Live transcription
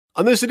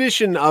On this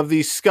edition of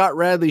the Scott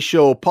Radley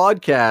Show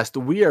podcast,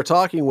 we are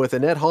talking with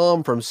Annette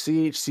Hamm from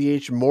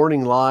CHCH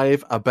Morning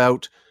Live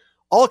about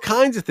all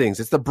kinds of things.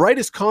 It's the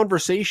brightest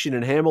conversation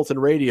in Hamilton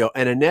radio,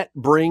 and Annette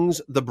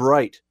brings the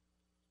bright.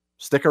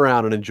 Stick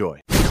around and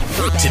enjoy.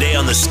 Today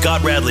on the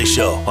Scott Radley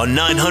Show on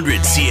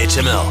 900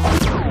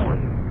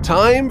 CHML.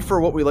 Time for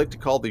what we like to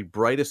call the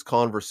brightest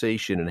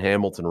conversation in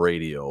Hamilton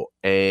radio,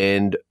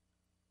 and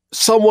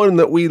someone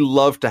that we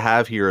love to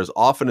have here as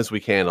often as we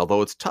can,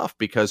 although it's tough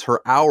because her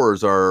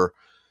hours are,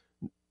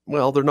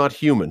 well, they're not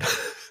human.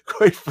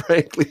 Quite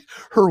frankly,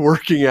 her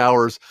working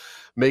hours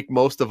make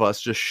most of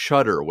us just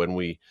shudder when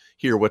we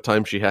hear what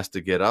time she has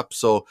to get up.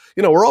 So,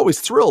 we're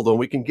always thrilled when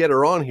we can get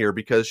her on here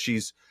because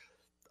she's,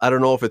 I don't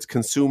know if it's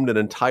consumed an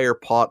entire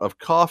pot of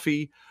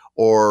coffee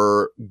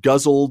or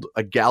guzzled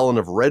a gallon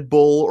of Red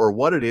Bull or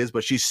what it is,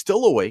 but she's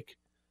still awake.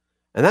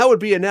 And that would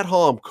be Annette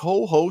Hamm,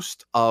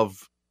 co-host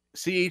of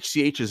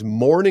CHCH's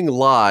Morning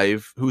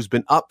Live, who's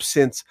been up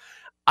since,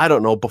 I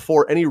don't know,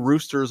 before any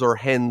roosters or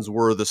hens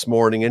were this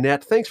morning.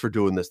 Annette, thanks for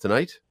doing this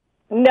tonight.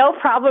 No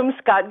problem,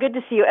 Scott. Good to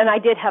see you. And I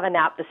did have a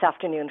nap this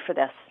afternoon for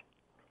this.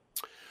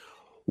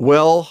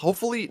 Well,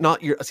 hopefully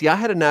not your... See, I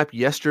had a nap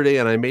yesterday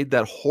and I made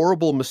that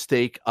horrible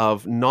mistake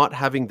of not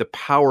having the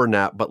power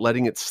nap, but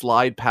letting it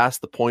slide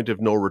past the point of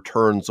no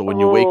return. So when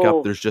you wake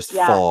up, there's just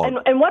fog.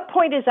 And what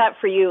point is that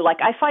for you? Like,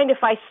 I find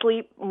if I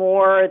sleep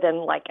more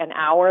than like an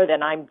hour,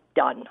 then I'm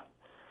done.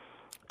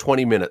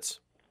 20 minutes.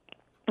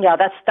 Yeah,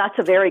 that's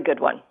a very good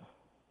one.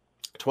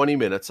 20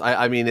 minutes.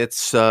 I mean,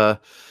 it's... and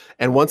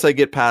once I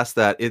get past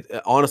that,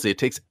 honestly, it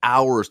takes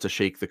hours to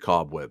shake the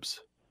cobwebs.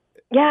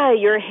 Yeah,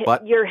 your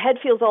head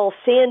feels all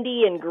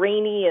sandy and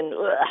grainy and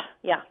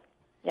yeah.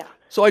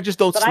 So I just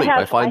don't sleep.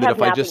 I find that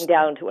if I just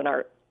down to an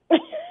art.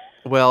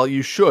 Well,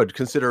 you should,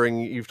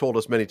 considering you've told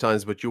us many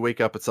times, but you wake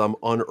up at some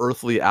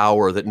unearthly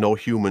hour that no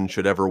human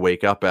should ever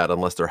wake up at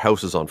unless their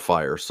house is on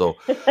fire. So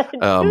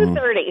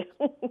 2:30.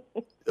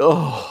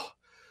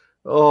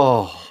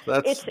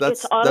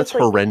 That's honestly, that's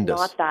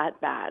horrendous. It's not that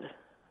bad.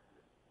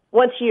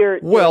 Once you're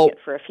doing it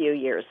for a few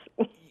years.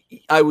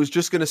 I was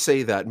just going to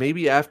say that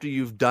maybe after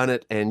you've done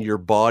it and your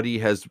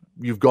body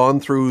you've gone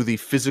through the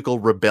physical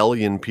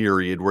rebellion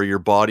period where your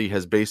body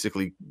has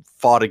basically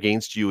fought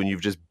against you and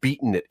you've just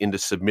beaten it into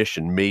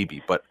submission,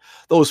 maybe. But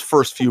those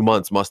first few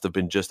months must have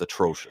been just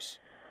atrocious.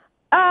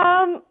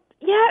 Yeah,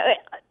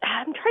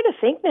 I'm trying to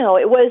think now.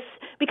 It was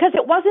because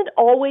it wasn't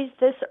always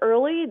this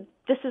early.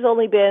 It's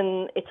only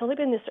been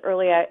this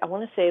early. I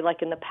want to say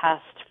like in the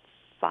past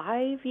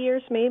 5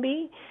 years,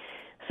 maybe.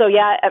 So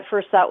yeah, at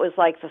first that was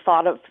like the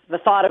thought of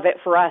it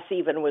for us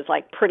even was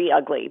like pretty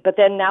ugly. But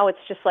then now it's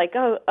just like,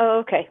 oh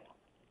okay.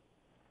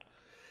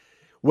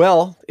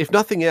 Well, if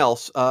nothing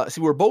else,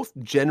 we're both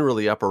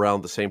generally up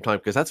around the same time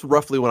because that's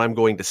roughly when I'm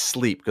going to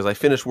sleep because I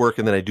finish work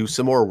and then I do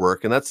some more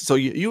work. And that's so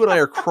you and I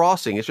are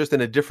crossing. It's just in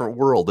a different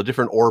world, a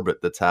different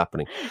orbit that's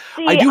happening.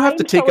 See, I do have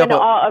to take up in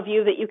awe of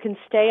you that you can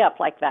stay up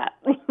like that.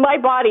 My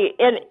body,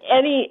 in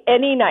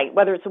any night,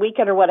 whether it's a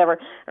weekend or whatever,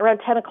 around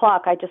 10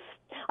 o'clock, I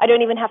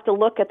don't even have to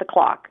look at the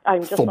clock.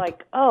 I'm just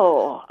like,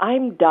 oh,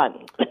 I'm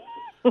done.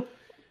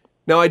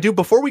 Now, I do,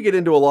 before we get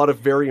into a lot of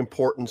very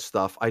important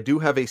stuff, I do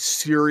have a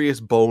serious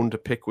bone to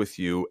pick with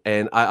you.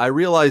 And I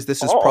realize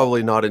this is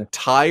probably not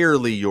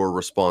entirely your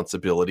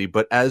responsibility,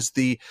 but as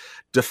the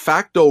de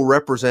facto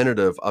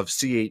representative of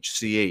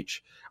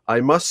CHCH,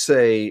 I must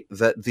say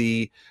that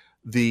the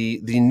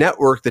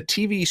network, the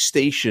TV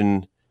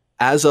station,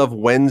 as of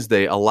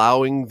Wednesday,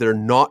 allowing there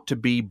not to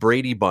be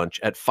Brady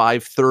Bunch at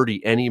 5:30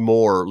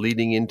 anymore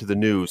leading into the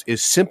news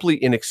is simply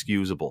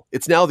inexcusable.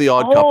 It's now The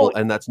Odd Couple,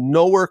 and that's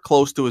nowhere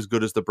close to as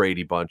good as the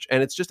Brady Bunch.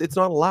 And it's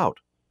not allowed.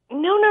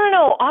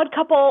 No. Odd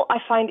Couple, I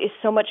find, is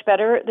so much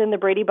better than the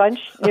Brady Bunch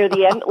near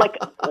the end. Like,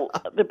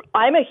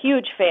 I'm a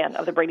huge fan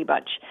of the Brady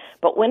Bunch.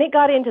 But when it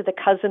got into the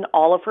Cousin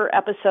Oliver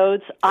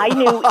episodes, I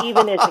knew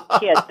even as a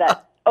kid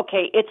that,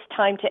 okay, it's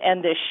time to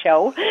end this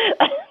show.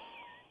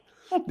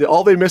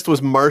 All they missed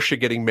was Marcia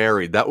getting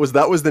married. That was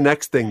the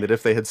next thing that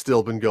if they had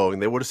still been going,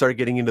 they would have started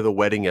getting into the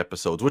wedding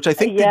episodes, which I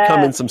think did come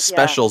in some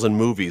specials and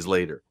movies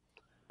later.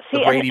 See,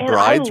 the Brady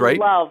Brides,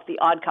 right? I love The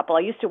Odd Couple. I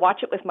used to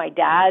watch it with my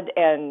dad,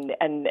 and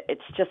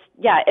it's just,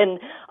 and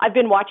I've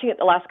been watching it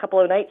the last couple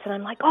of nights, and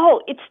I'm like,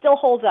 oh, it still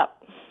holds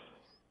up.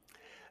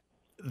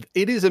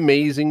 It is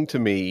amazing to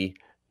me,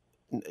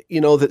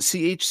 that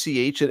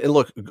CHCH, and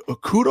look,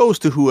 kudos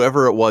to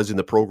whoever it was in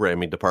the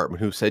programming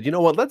department who said, you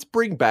know what, let's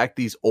bring back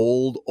these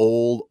old,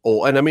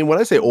 and I mean, when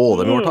I say old,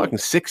 I mean, we're talking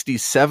 60s,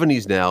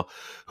 70s now.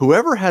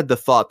 Whoever had the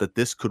thought that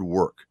this could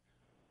work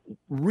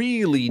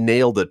really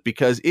nailed it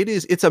because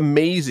it's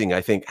amazing,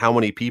 I think, how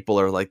many people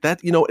are like that.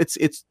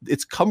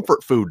 It's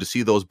comfort food to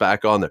see those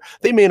back on there.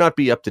 They may not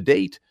be up to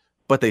date,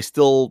 but they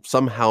still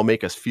somehow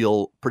make us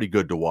feel pretty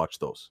good to watch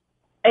those.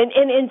 And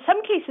in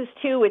some cases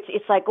too,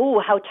 it's like, oh,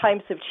 how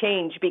times have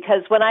changed.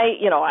 Because when I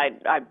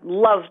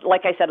love,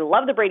 like I said, I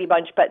love the Brady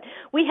Bunch, but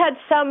we had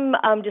some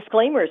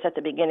disclaimers at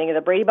the beginning of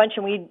the Brady Bunch,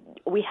 and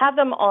we have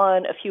them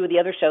on a few of the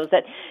other shows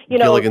that,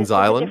 Gilligan's this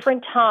was Island, a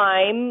different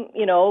time,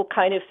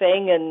 kind of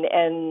thing,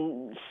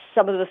 and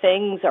some of the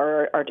things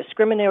are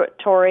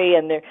discriminatory,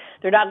 and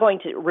they're not going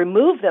to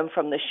remove them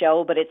from the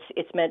show, but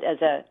it's meant as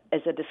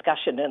a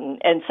discussion.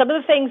 And some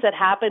of the things that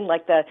happen,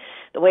 like the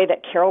way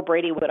that Carol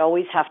Brady would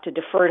always have to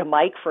defer to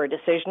Mike for a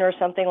decision or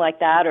something like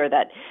that, or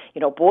that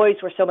boys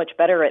were so much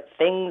better at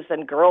things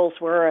than girls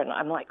were, and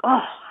I'm like,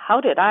 oh, how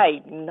did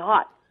I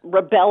not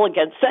rebel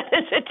against that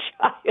as a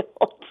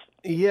child?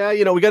 Yeah,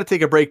 we got to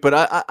take a break, but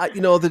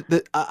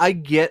I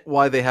get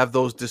why they have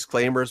those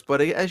disclaimers. But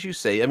as you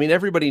say, I mean,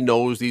 everybody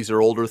knows these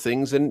are older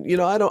things, and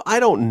I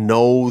don't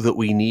know that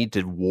we need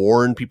to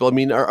warn people. I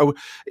mean,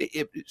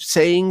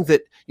 saying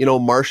that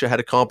Marcia had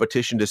a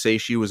competition to say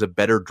she was a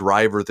better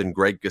driver than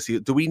Greg Garcia,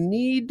 do we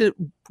need to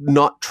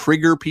not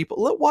trigger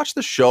people? Watch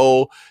the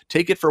show,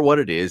 take it for what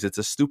it is. It's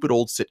a stupid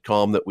old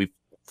sitcom that we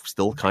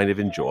still kind of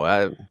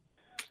enjoy.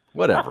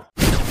 Whatever.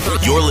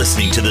 You're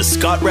listening to the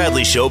Scott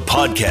Radley Show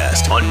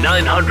podcast on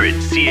 900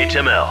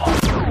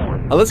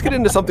 CHML. Now let's get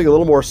into something a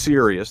little more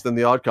serious than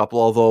The Odd Couple,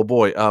 although,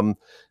 boy,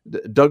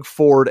 Doug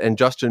Ford and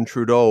Justin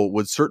Trudeau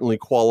would certainly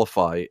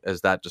qualify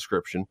as that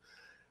description.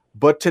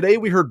 But today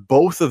we heard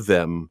both of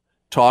them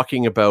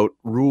talking about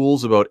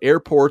rules about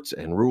airports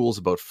and rules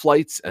about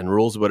flights and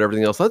rules about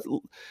everything else.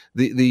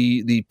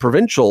 The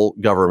provincial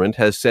government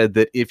has said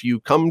that if you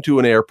come to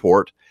an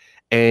airport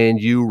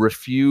and you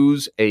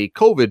refuse a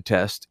COVID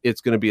test, it's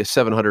going to be a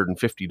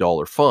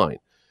 $750 fine.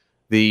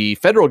 The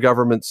federal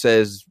government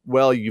says,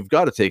 well, you've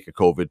got to take a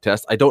COVID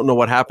test. I don't know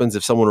what happens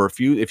if someone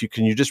refuses.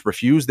 Can you just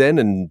refuse then?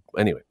 And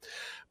anyway,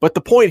 but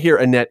the point here,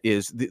 Annette,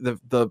 is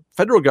the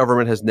federal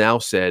government has now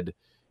said,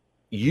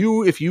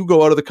 if you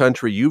go out of the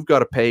country, you've got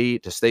to pay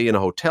to stay in a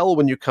hotel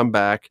when you come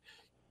back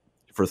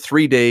for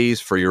 3 days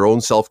for your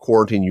own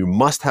self-quarantine. You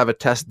must have a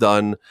test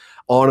done,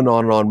 on and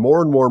on and on,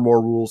 more and more and more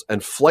rules,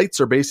 and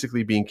flights are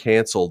basically being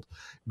canceled.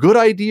 Good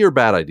idea or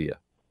bad idea?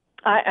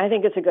 I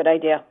think it's a good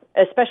idea,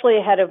 especially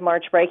ahead of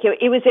March break.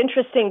 It was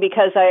interesting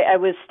because I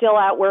was still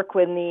at work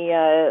when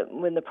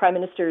the Prime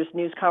Minister's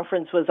news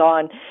conference was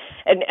on,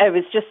 and I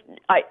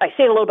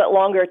stayed a little bit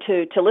longer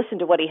to listen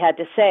to what he had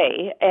to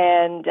say,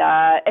 and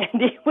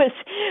it was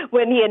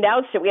when he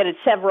announced it, we had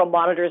several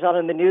monitors on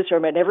in the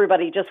newsroom, and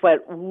everybody just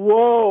went,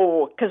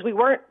 whoa, because we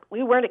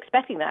weren't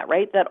expecting that,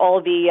 right? That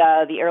all the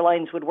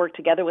airlines would work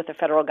together with the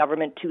federal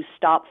government to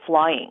stop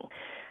flying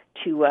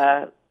to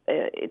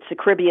it's the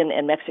Caribbean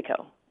and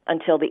Mexico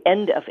until the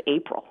end of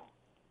April.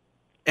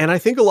 And I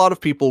think a lot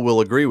of people will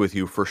agree with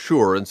you for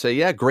sure and say,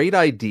 yeah, great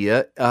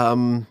idea.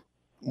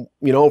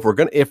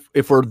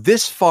 If we're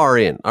this far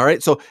in, all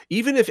right. So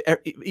even if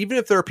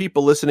there are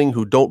people listening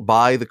who don't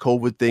buy the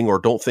COVID thing or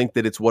don't think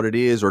that it's what it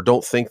is or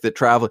don't think that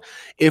travel,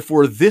 if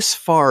we're this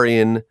far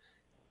in,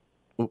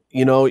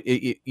 you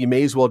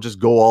may as well just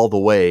go all the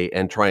way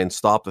and try and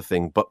stop the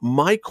thing. But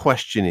my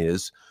question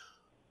is,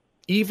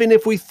 even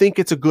if we think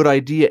it's a good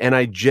idea, and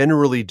I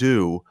generally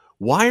do,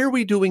 why are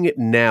we doing it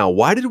now?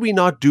 Why did we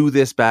not do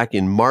this back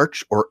in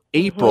March or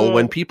April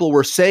when people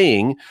were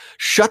saying,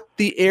 shut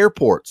the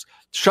airports,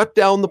 shut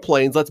down the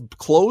planes, let's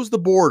close the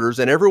borders,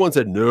 and everyone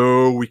said,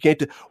 no, we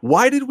can't.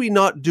 Why did we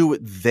not do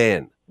it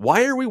then?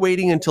 Why are we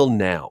waiting until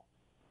now?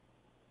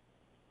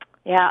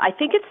 Yeah, I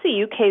think it's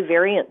the UK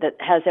variant that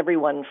has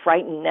everyone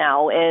frightened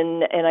now.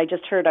 And I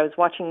just heard, I was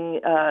watching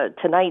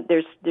tonight,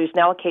 there's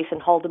now a case in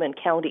Haldimand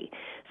County.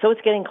 So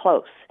it's getting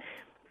close.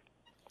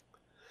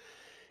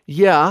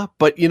 Yeah,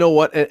 but you know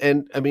what?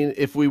 And I mean,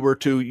 if we were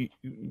to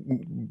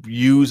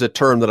use a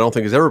term that I don't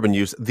think has ever been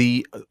used,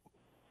 the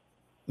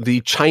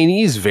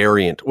Chinese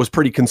variant was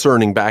pretty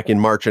concerning back in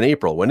March and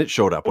April when it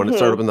showed up, when it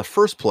started up in the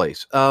first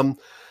place.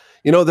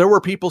 There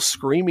were people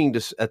screaming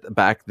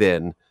back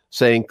then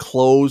saying,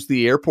 close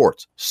the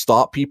airports,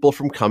 stop people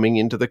from coming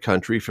into the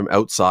country from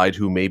outside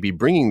who may be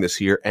bringing this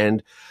here.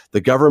 And the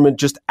government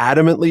just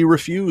adamantly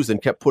refused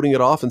and kept putting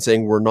it off and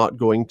saying, we're not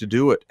going to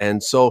do it.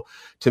 And so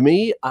to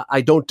me,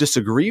 I don't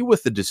disagree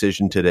with the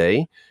decision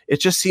today.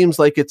 It just seems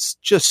like it's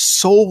just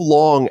so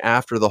long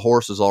after the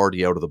horse is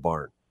already out of the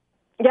barn.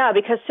 Yeah,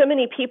 because so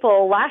many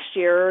people last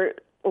year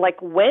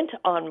went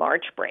on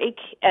March break,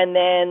 and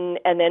then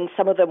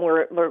some of them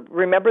were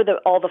remember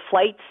all the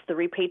flights, the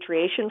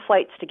repatriation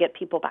flights to get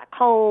people back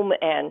home,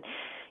 and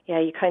yeah,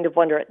 you kind of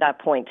wonder at that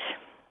point.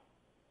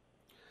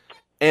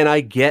 And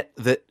I get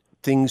that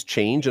things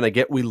change, and I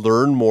get we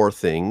learn more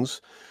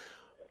things,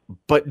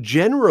 but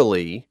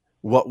generally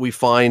what we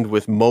find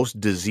with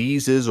most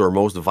diseases or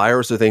most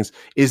viruses things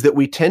is that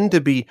we tend to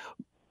be,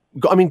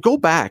 go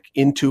back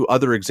into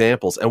other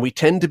examples, and we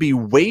tend to be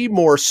way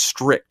more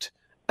strict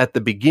at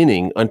the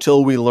beginning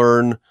until we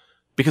learn,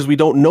 because we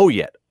don't know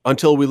yet,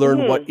 until we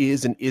learn what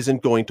is and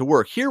isn't going to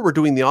work. Here we're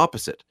doing the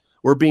opposite.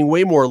 We're being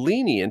way more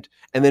lenient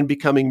and then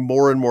becoming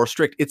more and more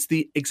strict. It's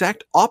the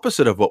exact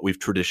opposite of what we've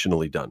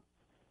traditionally done.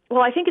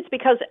 Well, I think it's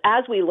because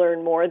as we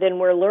learn more, then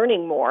we're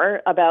learning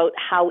more about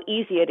how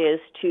easy it is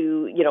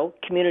to,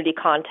 community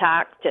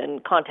contact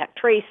and contact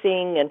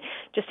tracing, and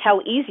just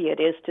how easy it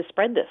is to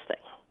spread this thing.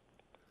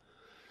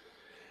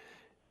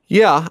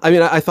 Yeah, I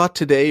mean, I thought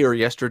today or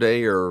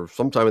yesterday or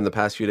sometime in the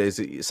past few days,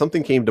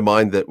 something came to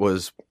mind that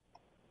was,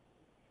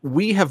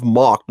 we have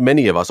mocked,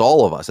 many of us,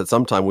 all of us, at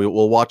some time,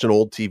 we'll watch an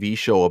old TV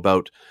show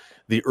about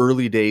the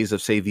early days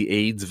of, say, the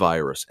AIDS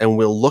virus, and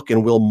we'll look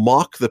and we'll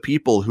mock the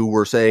people who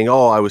were saying,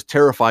 oh, I was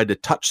terrified to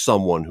touch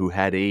someone who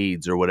had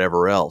AIDS or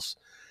whatever else.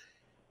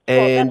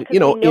 And, that's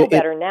 'cause we know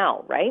better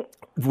now, right?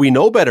 We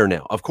know better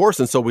now, of course.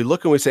 And so we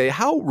look and we say,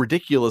 how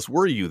ridiculous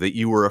were you that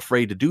you were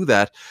afraid to do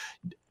that?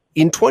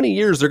 In 20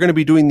 years, they're going to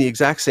be doing the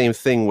exact same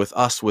thing with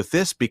us with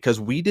this, because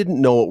we didn't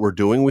know what we're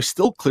doing. We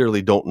still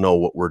clearly don't know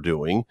what we're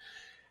doing.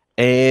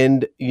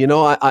 And,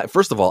 I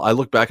first of all, I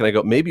look back and I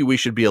go, maybe we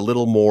should be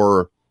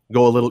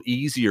go a little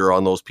easier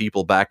on those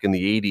people back in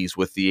the 80s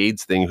with the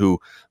AIDS thing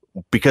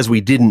because we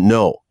didn't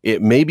know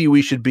it. Maybe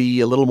we should be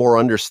a little more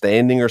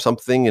understanding or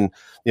something. And,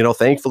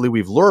 thankfully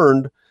we've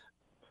learned,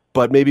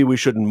 but maybe we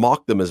shouldn't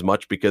mock them as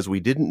much because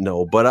we didn't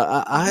know. But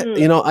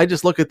I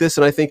just look at this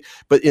and I think,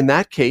 but in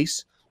that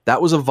case,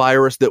 that was a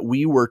virus that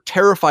we were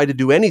terrified to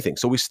do anything.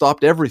 So we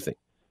stopped everything,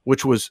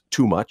 which was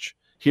too much.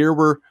 Here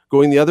we're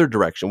going the other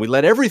direction. We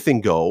let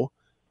everything go,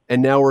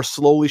 and now we're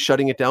slowly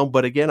shutting it down.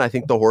 But again, I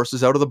think the horse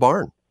is out of the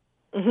barn.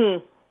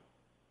 Mm-hmm.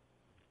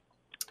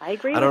 I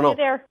agree with you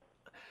there.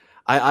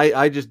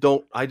 I just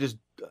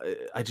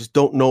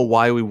don't know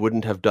why we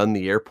wouldn't have done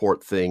the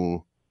airport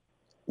thing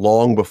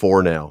long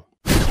before now.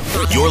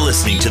 You're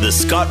listening to the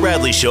Scott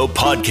Radley Show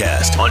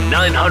podcast on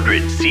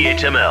 900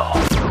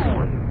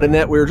 CHML.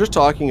 Annette, we were just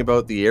talking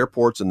about the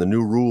airports and the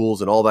new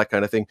rules and all that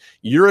kind of thing.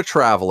 You're a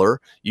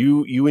traveler.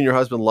 You and your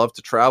husband love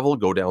to travel,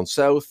 go down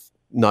south,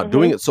 not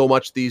doing it so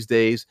much these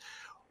days.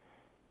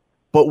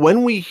 But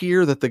when we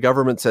hear that the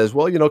government says,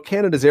 well,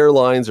 Canada's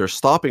airlines are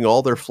stopping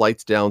all their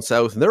flights down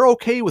south and they're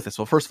okay with this.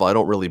 Well, first of all, I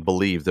don't really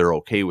believe they're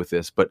okay with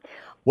this, but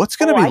what's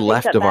going to be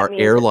left of our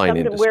airline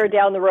industry? Somewhere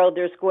down the road,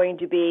 there's going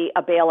to be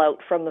a bailout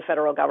from the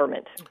federal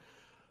government.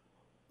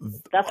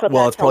 That's what.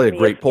 Well, that's probably a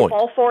great point. If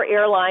all four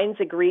airlines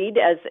agreed,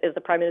 as the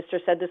Prime Minister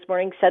said this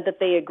morning, said that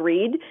they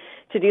agreed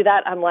to do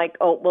that, I'm like,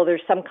 oh, well, there's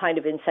some kind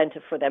of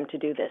incentive for them to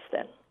do this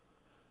then.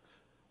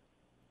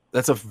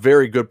 That's a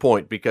very good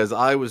point, because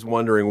I was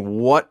wondering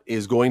what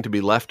is going to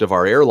be left of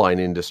our airline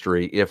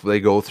industry if they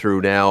go through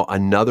now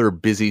another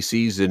busy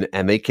season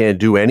and they can't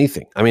do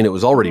anything. I mean, it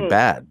was already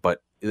bad,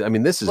 but I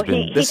mean, this has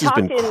been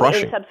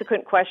crushing. In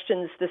subsequent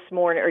questions this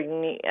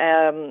morning,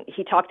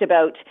 he talked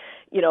about,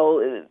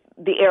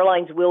 the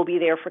airlines will be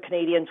there for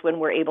Canadians when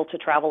we're able to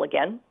travel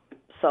again.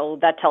 So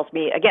that tells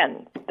me,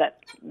 again, that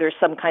there's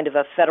some kind of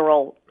a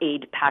federal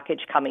aid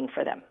package coming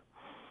for them.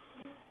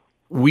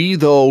 We,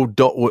 though,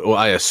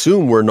 I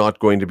assume we're not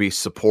going to be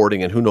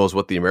supporting, and who knows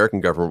what the American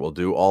government will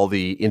do, all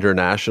the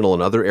international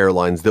and other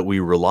airlines that we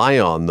rely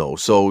on, though.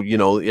 So,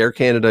 Air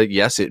Canada,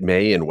 yes, it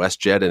may, and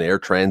WestJet and Air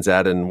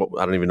Transat, and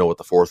I don't even know what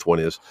the fourth one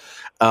is.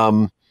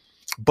 But,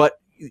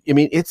 I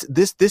mean, it's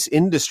this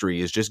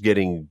industry is just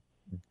getting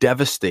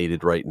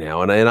devastated right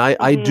now. And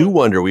I do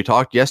wonder, we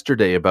talked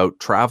yesterday about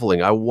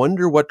traveling. I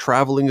wonder what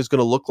traveling is going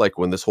to look like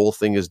when this whole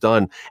thing is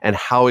done and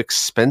how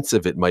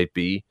expensive it might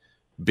be,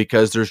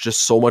 because there's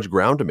just so much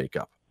ground to make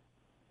up.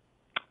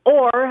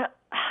 Or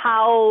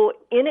how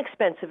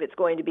inexpensive it's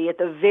going to be at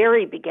the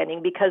very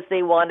beginning, because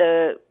they want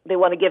to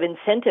give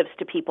incentives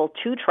to people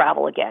to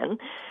travel again.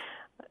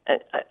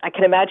 I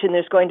can imagine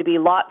there's going to be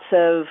lots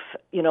of,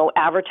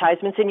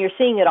 advertisements, and you're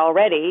seeing it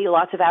already,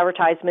 lots of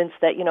advertisements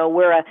that,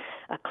 we're a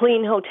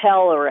clean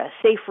hotel or a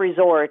safe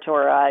resort,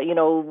 or,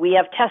 we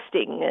have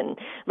testing. And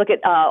look at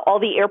all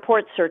the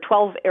airports, or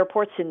 12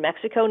 airports in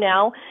Mexico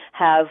now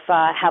have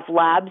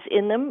labs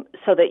in them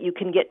so that you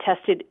can get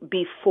tested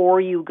before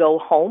you go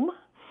home.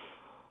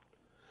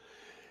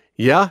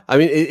 Yeah, I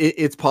mean,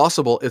 it's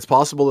possible. It's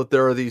possible that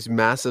there are these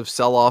massive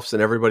sell-offs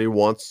and everybody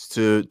wants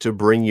to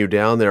bring you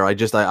down there.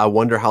 I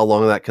wonder how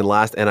long that can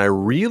last. And I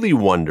really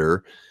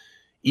wonder,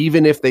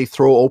 even if they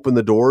throw open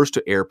the doors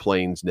to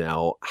airplanes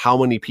now, how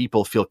many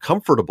people feel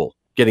comfortable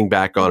getting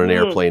back on an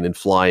airplane and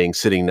flying,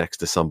 sitting next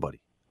to somebody.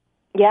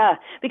 Yeah,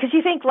 because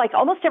you think, like,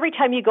 almost every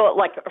time you go,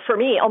 like for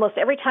me, almost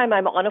every time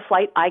I'm on a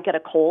flight, I get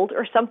a cold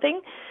or something.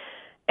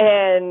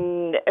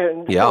 And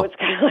so it's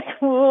kind of like,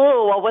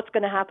 whoa, well, what's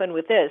going to happen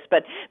with this?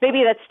 But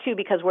maybe that's too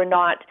because we're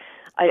not,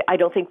 I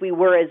don't think we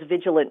were as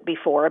vigilant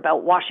before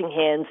about washing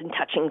hands and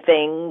touching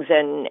things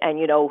and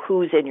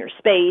who's in your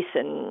space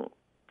and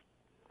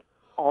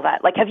all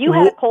that. Like, have you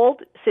had a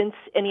cold since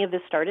any of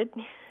this started,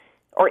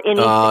 or any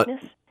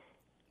sickness?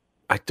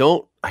 I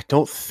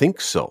don't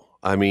think so.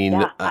 I mean,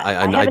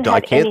 I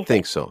can't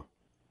think so.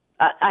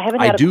 I haven't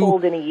had a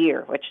cold in a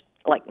year, which,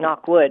 like,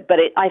 knock wood, but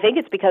I think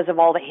it's because of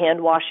all the hand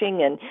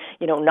washing and,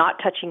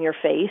 not touching your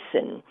face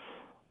and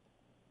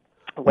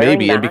wearing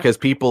Maybe, and masks. because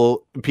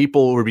people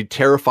would be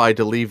terrified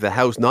to leave the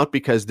house, not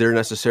because they're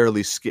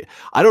necessarily scared.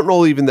 I don't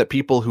know even that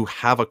people who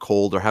have a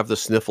cold or have the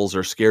sniffles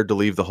are scared to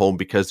leave the home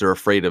because they're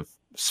afraid of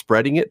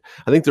spreading it.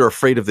 I think they're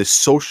afraid of the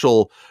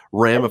social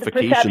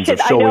ramifications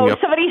of I showing know up.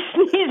 somebody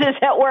sneezes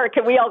at work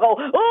and we all go,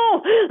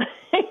 oh!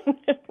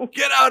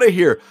 Get out of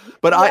here.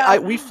 But Yeah.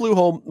 we flew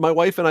home. My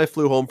wife and I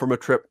flew home from a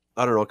trip,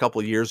 I don't know, a couple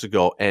of years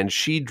ago, and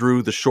she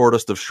drew the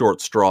shortest of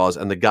short straws.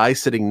 And the guy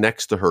sitting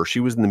next to her, she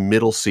was in the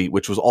middle seat,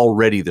 which was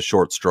already the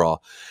short straw.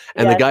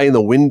 And the Yes. guy in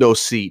the window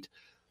seat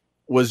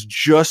was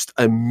just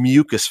a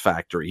mucus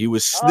factory. He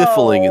was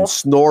sniffling and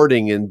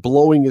snorting and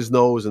blowing his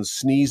nose and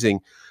sneezing.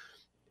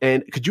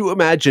 And could you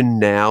imagine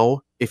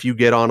now if you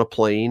get on a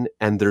plane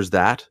and there's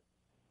that?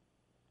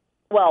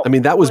 Well, I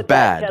mean, that was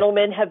bad. That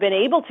gentlemen have been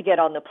able to get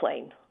on the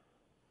plane.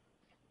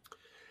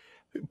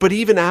 But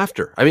even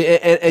after, I mean,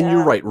 and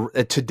you're right.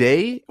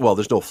 Today, well,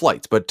 there's no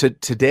flights, but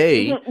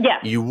today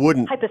you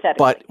wouldn't. Hypothetically.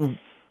 But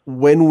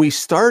when we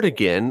start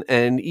again,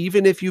 and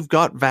even if you've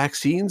got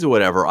vaccines or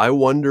whatever, I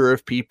wonder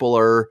if people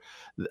are,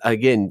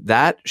 again,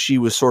 that she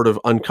was sort of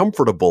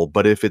uncomfortable.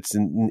 But if it's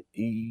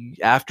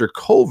after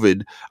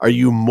COVID, are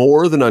you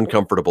more than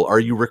uncomfortable? Are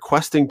you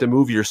requesting to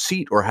move your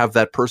seat or have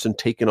that person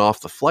taken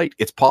off the flight?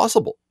 It's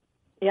possible.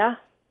 Yeah.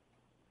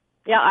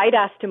 Yeah, I'd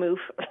ask to move.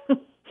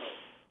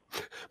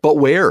 But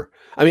where?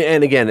 I mean,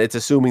 and again, it's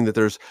assuming that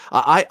there's.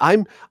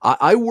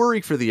 I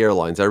worry for the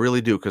airlines. I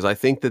really do, because I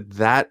think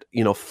that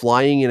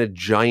flying in a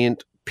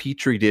giant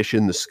petri dish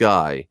in the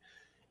sky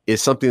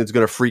is something that's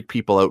going to freak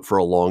people out for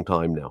a long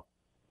time now.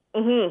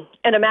 Mm-hmm.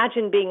 And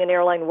imagine being an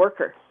airline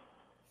worker,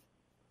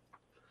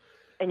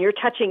 and you're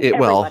touching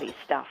everybody's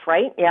stuff,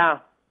 right? Yeah.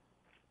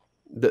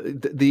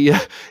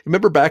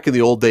 Remember back in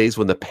the old days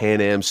when the Pan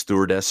Am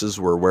stewardesses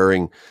were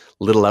wearing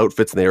little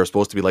outfits and they were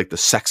supposed to be like the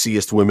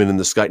sexiest women in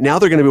the sky? Now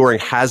they're going to be wearing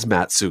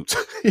hazmat suits.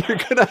 You're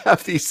going to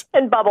have these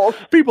and bubbles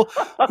people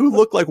who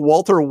look like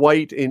Walter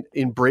White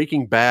in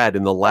Breaking Bad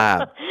in the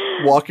lab,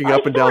 walking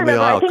up and down the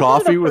aisle.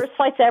 Coffee one of the first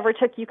flights I ever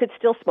took, you could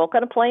still smoke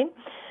on a plane.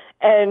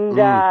 And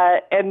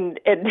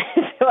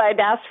so I'd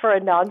asked for a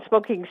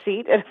non-smoking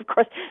seat, and of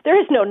course there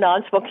is no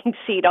non-smoking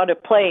seat on a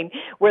plane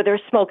where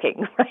they're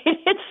smoking,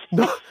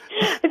 right?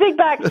 I think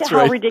back to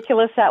how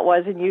ridiculous that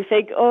was, and you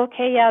think,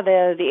 okay, yeah,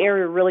 the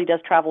air really does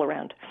travel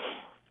around.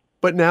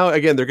 But now,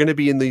 again, they're going to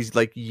be in these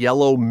like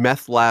yellow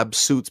meth lab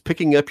suits,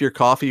 picking up your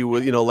coffee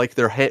with, like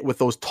they're with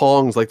those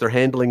tongs, like they're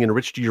handling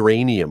enriched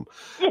uranium.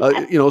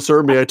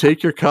 Sir, may I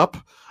take your cup?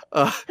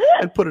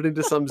 And put it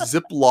into some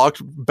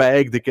Ziploc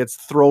bag that gets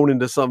thrown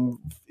into some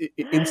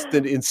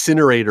instant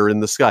incinerator in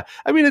the sky.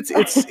 I mean,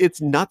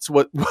 it's nuts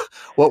what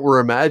we're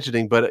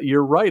imagining. But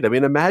you're right. I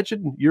mean,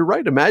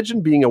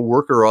 Imagine being a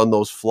worker on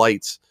those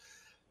flights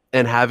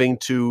and having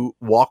to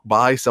walk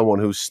by someone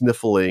who's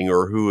sniffling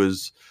or who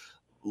is,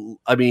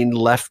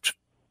 left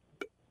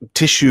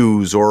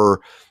tissues or,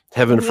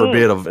 heaven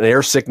forbid, of an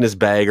air sickness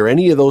bag or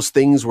any of those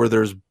things where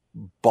there's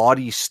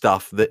body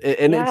stuff that,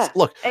 and it's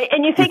look,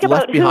 and you think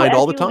about who, as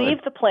you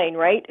leave the plane,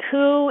 right?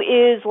 Who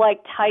is like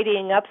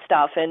tidying up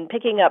stuff and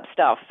picking up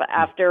stuff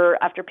after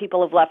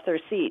people have left their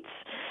seats?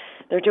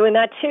 They're doing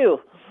that too.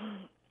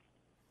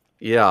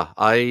 Yeah,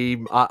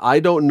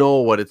 I don't know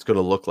what it's going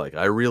to look like.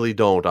 I really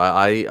don't.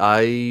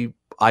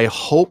 I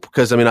hope,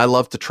 because I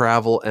love to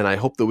travel, and I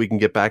hope that we can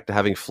get back to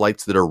having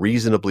flights that are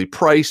reasonably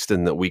priced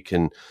and that we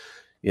can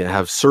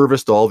have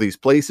service to all these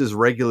places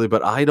regularly.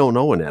 But I don't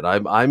know, Annette.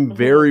 I'm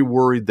very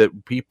worried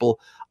that people.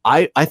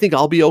 I think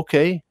I'll be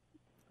okay.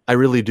 I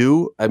really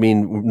do.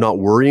 Not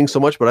worrying so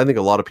much, but I think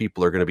a lot of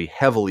people are going to be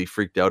heavily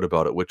freaked out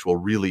about it, which will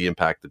really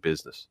impact the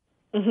business.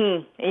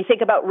 Mm-hmm. And you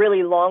think about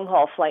really long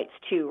haul flights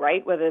too,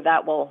 right? Whether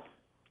that will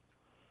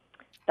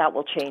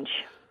change,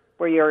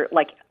 where you're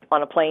like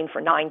on a plane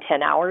for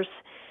 9-10 hours.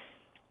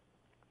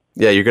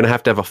 Yeah, you're going to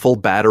have a full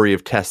battery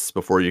of tests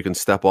before you can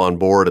step on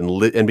board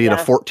and be in a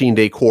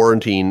 14-day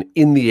quarantine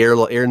in the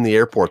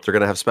airport. They're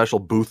going to have special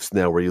booths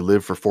now where you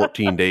live for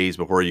 14 days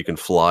before you can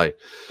fly.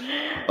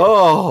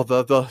 Oh,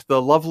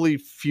 the lovely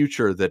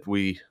future that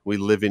we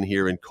live in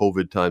here in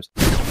COVID times.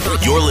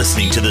 You're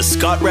listening to the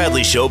Scott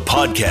Radley Show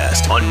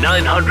podcast on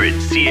 900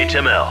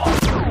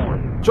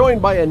 CHML.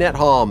 Joined by Annette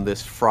Hamm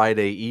this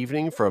Friday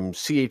evening from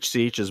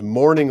CHCH's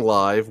Morning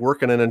Live,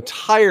 working an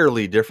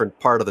entirely different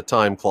part of the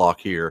time clock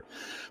here.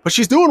 But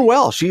she's doing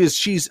well. She's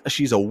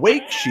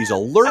awake. She's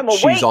alert.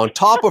 She's on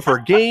top of her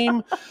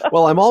game.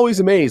 Well, I'm always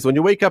amazed when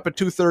you wake up at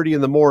 2:30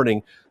 in the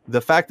morning.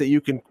 The fact that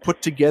you can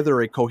put together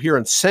a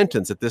coherent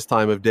sentence at this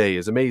time of day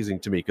is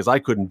amazing to me, because I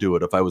couldn't do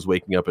it if I was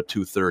waking up at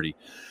 2:30.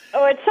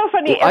 Oh, it's so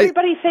funny. Well,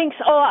 everybody thinks,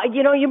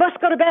 you must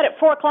go to bed at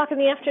 4:00 in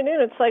the afternoon.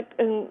 It's like,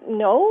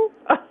 no.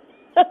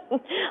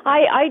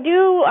 I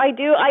do.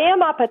 I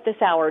am up at this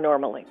hour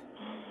normally.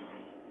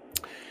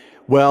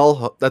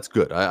 Well, that's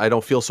good. I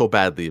don't feel so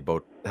badly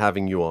about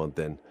having you on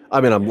then. I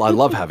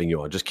love having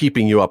you on, just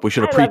keeping you up. We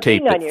should have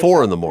pre-taped at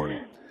 4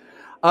 a.m.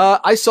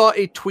 I saw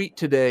a tweet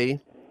today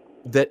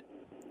that,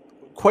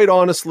 quite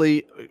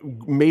honestly,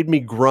 made me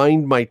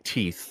grind my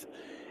teeth.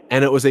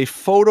 And it was a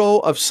photo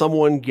of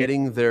someone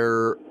getting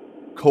their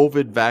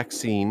COVID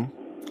vaccine.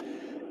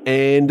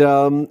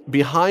 And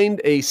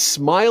behind a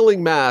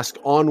smiling mask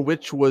on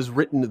which was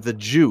written "The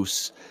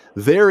Juice,"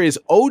 there is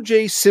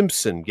O.J.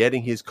 Simpson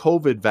getting his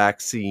COVID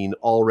vaccine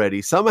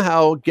already,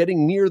 somehow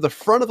getting near the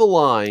front of the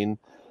line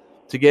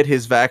to get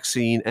his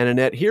vaccine. And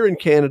Annette, here in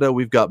Canada,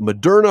 we've got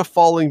Moderna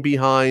falling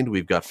behind.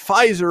 We've got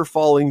Pfizer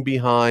falling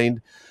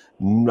behind.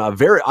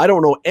 I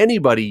don't know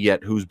anybody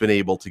yet who's been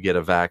able to get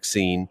a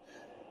vaccine.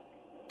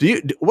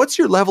 What's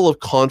your level of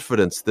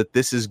confidence that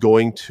this is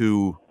going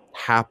to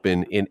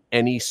happen in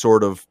any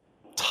sort of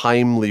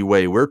timely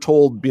way? We're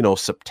told,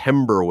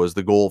 September was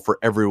the goal for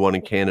everyone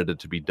in Canada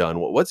to be done.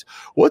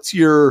 What's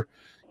your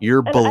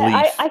belief?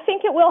 I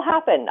think it will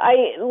happen.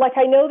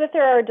 I know that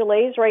there are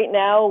delays right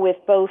now with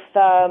both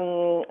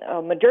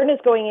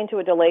Moderna's going into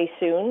a delay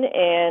soon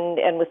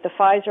and with the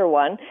Pfizer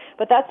one,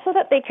 but that's so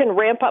that they can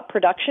ramp up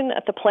production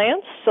at the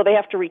plants. So they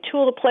have to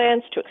retool the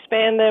plants to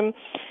expand them.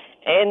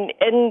 And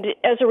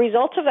as a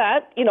result of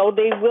that,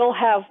 they will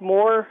have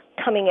more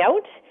coming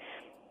out.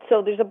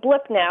 So there's a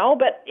blip now,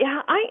 but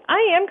yeah,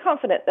 I am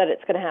confident that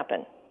it's going to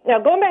happen. Now,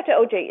 going back to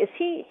OJ,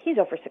 he's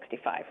over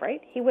 65,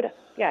 right? He would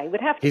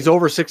have to. He's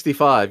over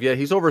 65. Yeah,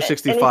 he's over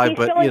 65, and is he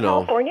but still in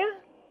California?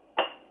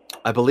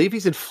 I believe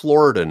he's in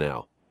Florida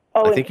now.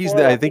 Oh, I think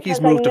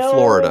he's moved to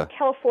Florida.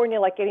 California,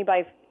 like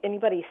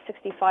anybody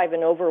 65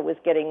 and over was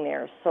getting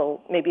there, so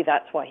maybe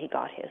that's why he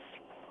got his.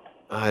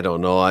 I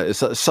don't know.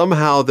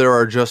 Somehow there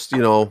are just,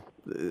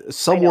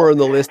 somewhere in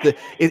the list.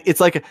 It's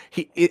like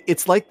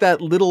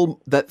that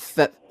little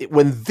that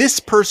when this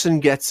person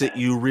gets it,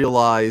 you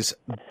realize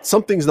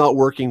something's not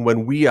working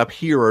when we up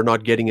here are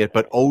not getting it.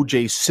 But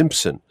O.J.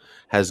 Simpson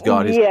has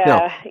got his.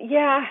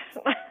 Yeah.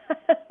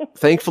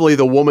 Thankfully,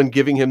 the woman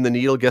giving him the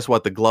needle, guess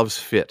what? The gloves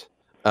fit.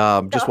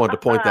 Just wanted to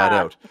point that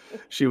out.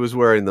 She was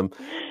wearing them.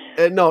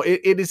 No,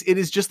 it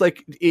is just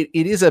like it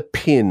is a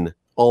pin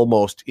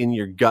almost in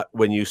your gut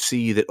when you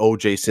see that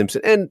O.J.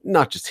 Simpson, and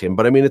not just him,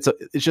 but I mean, it's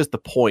just the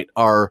point,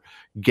 are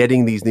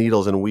getting these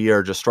needles, and we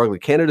are just struggling.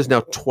 Canada's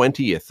now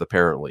 20th,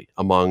 apparently,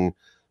 among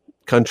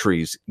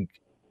countries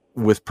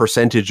with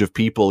percentage of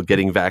people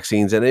getting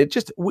vaccines, and it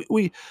just,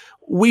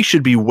 we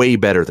should be way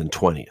better than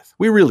 20th.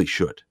 We really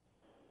should.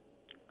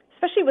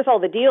 Especially with all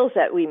the deals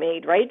that we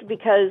made, right?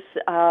 Because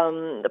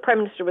the Prime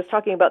Minister was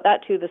talking about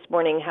that too this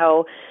morning,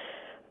 how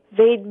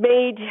they'd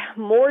made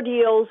more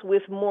deals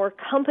with more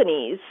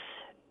companies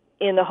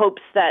in the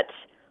hopes that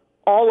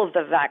all of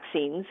the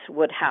vaccines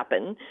would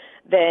happen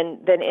than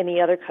any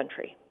other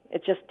country.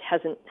 It just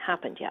hasn't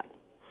happened yet.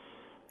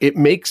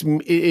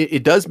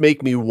 It does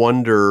make me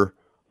wonder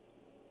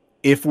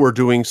if we're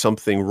doing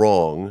something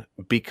wrong,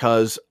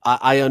 because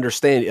I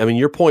understand. I mean,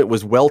 your point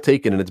was well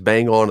taken, and it's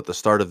bang on at the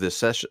start of this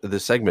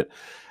segment,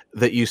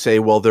 that you say,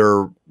 well,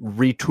 they're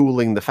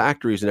retooling the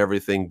factories and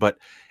everything, but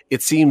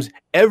it seems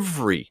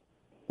every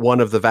one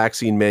of the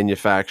vaccine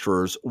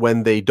manufacturers,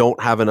 when they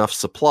don't have enough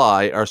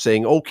supply, are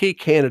saying, okay,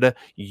 Canada,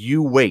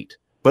 you wait.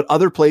 But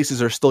other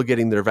places are still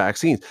getting their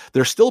vaccines.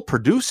 They're still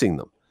producing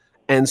them.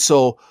 And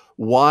so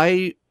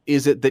why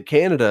is it that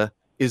Canada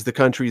is the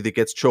country that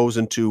gets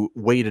chosen to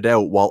wait it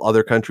out while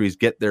other countries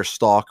get their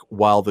stock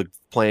while the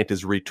plant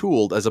is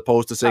retooled, as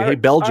opposed to saying, hey,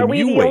 Belgium,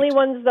 you wait? Are we the only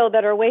ones, though,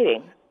 that are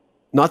waiting?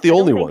 Not the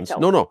only ones. So.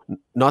 No,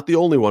 not the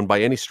only one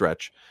by any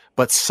stretch.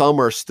 But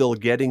some are still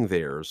getting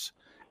theirs.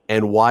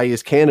 And why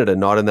is Canada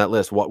not in that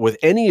list? With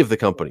any of the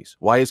companies,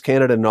 why is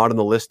Canada not on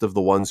the list of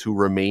the ones who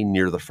remain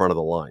near the front of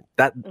the line?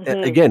 That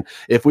again,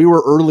 if we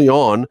were early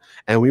on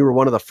and we were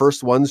one of the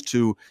first ones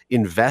to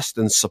invest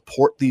and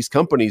support these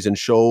companies and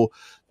show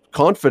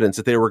confidence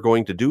that they were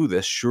going to do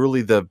this,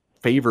 surely the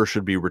favor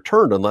should be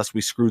returned, unless we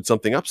screwed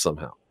something up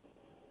somehow.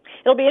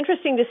 It'll be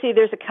interesting to see.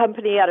 There's a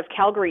company out of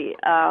Calgary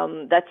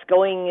that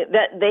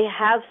they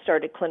have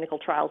started clinical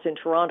trials in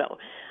Toronto.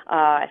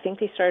 I think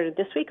they started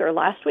this week or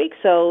last week,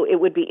 so it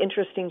would be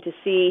interesting to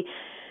see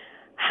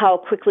how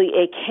quickly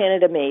a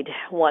Canada-made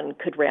one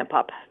could ramp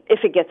up if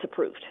it gets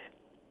approved.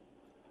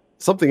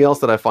 Something else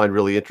that I find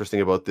really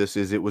interesting about this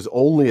is it was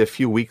only a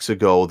few weeks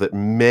ago that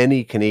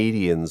many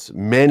Canadians,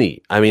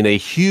 a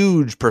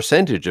huge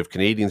percentage of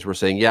Canadians were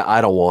saying, yeah,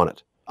 I don't want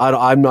it.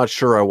 I'm not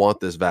sure I want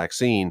this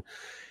vaccine.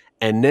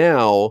 And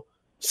now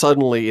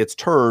suddenly it's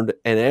turned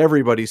and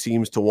everybody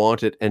seems to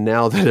want it. And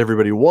now that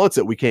everybody wants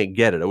it, we can't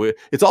get it.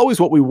 It's always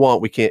what we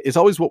want. It's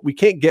always what we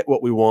can't get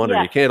what we want,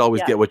 or you can't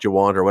always get what you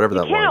want, or whatever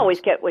that line is. You can't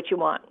always get what you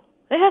want.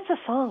 That's a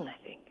song,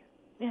 I think.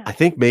 Yeah. I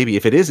think maybe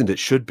if it isn't, it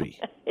should be.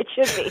 It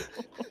should be.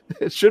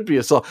 It should be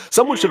a song.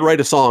 Someone should write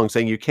a song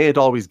saying you can't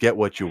always get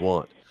what you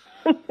want.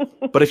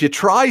 But if you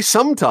try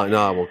sometime,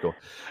 no, I won't go.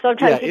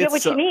 Sometimes you get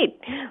what you need.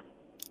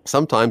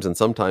 Sometimes and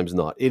sometimes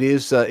not. It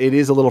is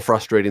a little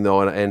frustrating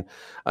though, and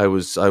I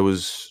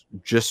was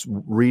just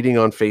reading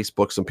on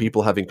Facebook some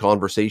people having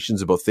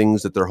conversations about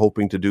things that they're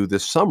hoping to do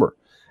this summer,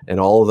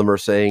 and all of them are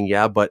saying,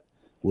 "Yeah, but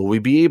will we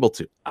be able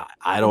to?"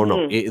 I don't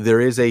know.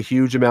 There is a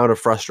huge amount of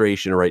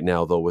frustration right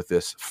now, though, with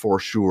this for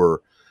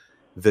sure.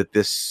 That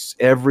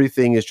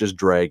everything is just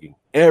dragging.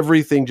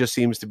 Everything just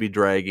seems to be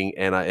dragging,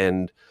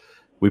 and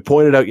we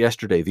pointed out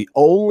yesterday the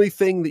only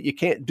thing that you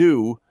can't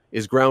do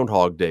is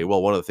Groundhog Day.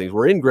 Well, one of the things,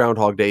 we're in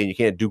Groundhog Day and you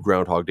can't do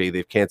Groundhog Day.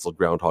 They've canceled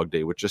Groundhog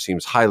Day, which just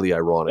seems highly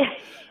ironic.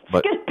 It's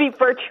going to be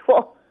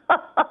virtual.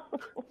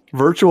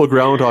 Virtual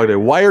Groundhog Day.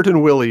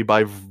 Wyerton Willie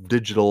by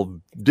Digital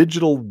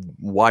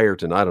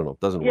Wyerton. I don't know.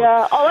 Doesn't work.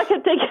 Yeah, all I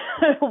could think,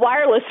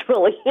 wireless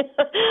Willie.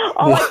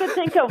 All I could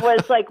think of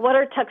was like, what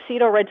are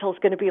tuxedo rentals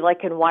going to be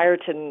like in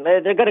Wyerton?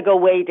 They're going to go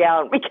way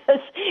down because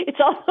it's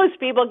all those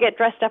people get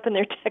dressed up in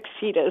their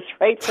tuxedos,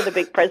 right, for the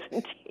big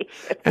presentation.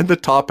 And the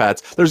top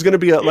hats. There's going to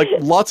be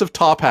lots of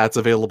top hats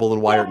available in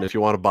Wyerton if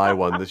you want to buy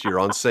one this year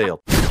on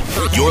sale.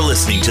 You're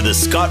listening to the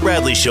Scott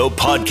Radley Show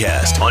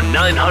podcast on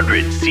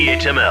 900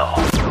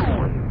 CHML.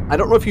 I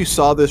don't know if you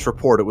saw this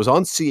report. It was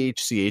on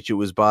CHCH. It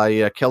was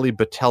by Kelly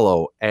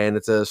Botello, and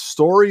it's a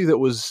story that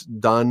was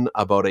done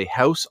about a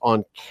house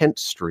on Kent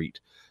Street,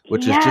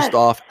 which is just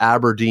off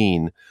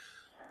Aberdeen,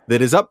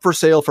 that is up for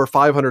sale for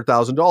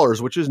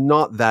 $500,000, which is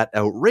not that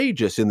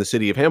outrageous in the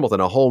city of Hamilton.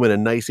 A home in a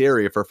nice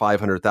area for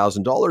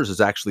 $500,000 is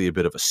actually a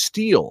bit of a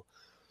steal.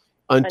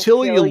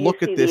 Until you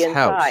look at this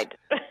house.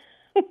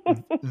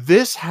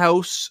 This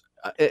house,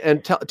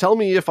 and tell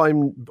me if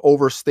I'm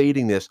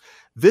overstating this,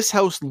 this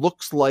house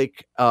looks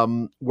like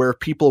where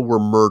people were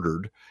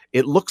murdered.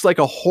 It looks like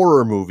a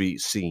horror movie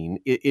scene.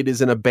 It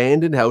is an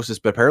abandoned house. It's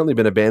apparently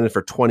been abandoned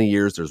for 20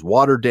 years. There's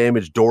water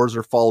damage. Doors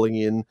are falling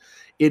in.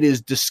 It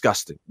is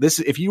disgusting.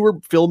 If you were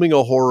filming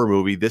a horror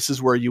movie, this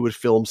is where you would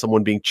film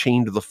someone being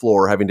chained to the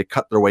floor, having to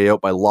cut their way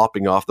out by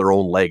lopping off their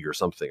own leg or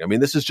something. I mean,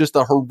 this is just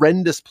a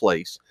horrendous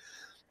place.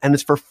 And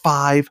it's for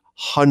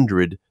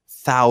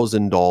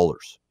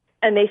 $500,000.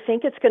 And they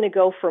think it's going to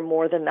go for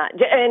more than that.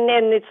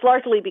 And it's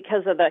largely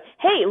because of the,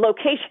 hey,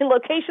 location.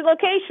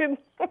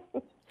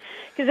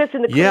 Because it's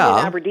in the Queen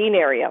and Aberdeen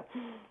area.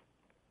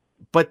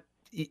 But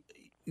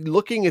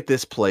looking at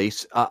this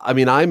place, I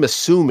mean, I'm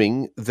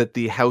assuming that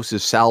the house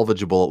is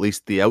salvageable, at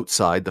least the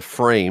outside, the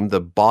frame,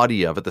 the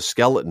body of it, the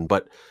skeleton.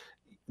 But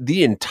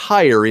the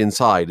entire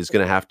inside is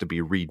going to have to be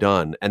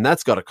redone. And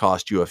that's got to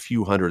cost you a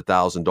few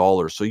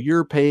 $100,000. So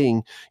you're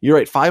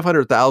right,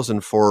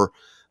 $500,000 for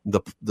the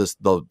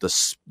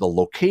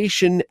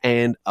location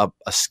and a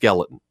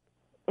skeleton.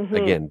 Mm-hmm.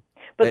 Again,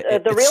 but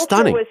the realtor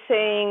stunning. Was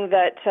saying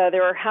that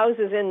there are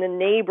houses in the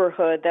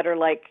neighborhood that are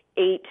like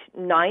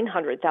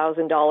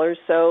 $800,000-$900,000.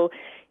 So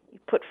you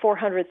put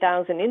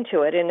 $400,000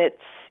 into it, and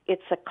it's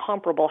a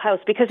comparable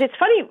house. Because it's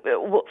funny,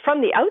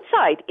 from the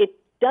outside, it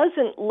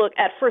doesn't look,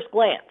 at first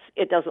glance,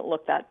 it doesn't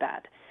look that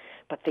bad.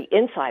 But the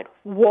inside,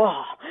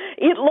 wow,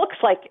 it looks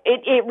like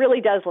it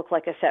really does look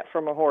like a set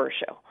from a horror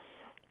show.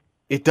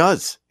 It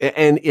does.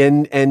 And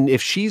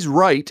if she's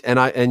right,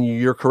 and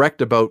you're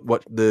correct about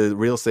what the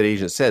real estate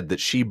agent said,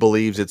 that she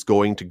believes it's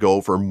going to go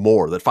for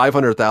more, that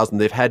 $500,000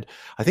 they've had,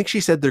 I think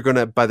she said they're going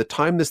to, by the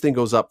time this thing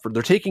goes up,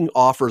 they're taking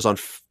offers on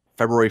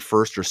February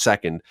 1st or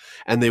 2nd,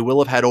 and they will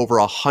have had over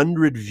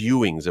 100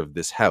 viewings of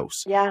this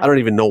house. Yeah. I don't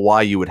even know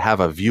why you would have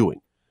a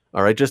viewing.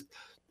 All right. Just,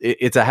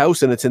 it's a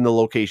house and it's in the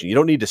location. You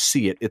don't need to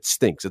see it. It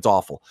stinks. It's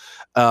awful.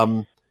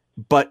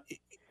 But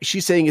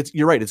she's saying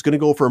you're right. It's going to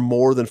go for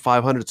more than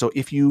 500. So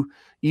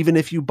even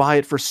if you buy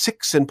it for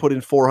 $6 and put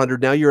in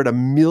 400, now you're at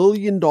 $1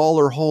 million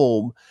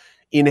home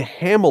in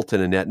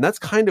Hamilton, Annette. And that's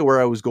kind of where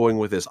I was going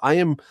with this. I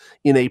am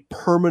in a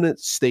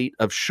permanent state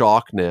of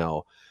shock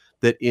now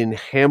that in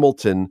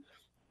Hamilton,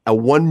 a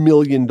 $1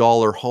 million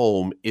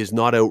home is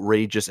not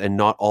outrageous and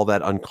not all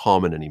that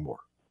uncommon anymore.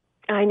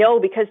 I know,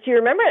 because do you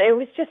remember,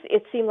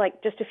 it seemed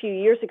like just a few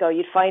years ago,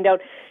 you'd find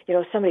out,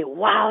 somebody,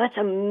 wow, that's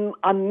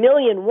 $1.1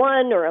 million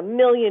or $1.2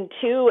 million.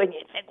 And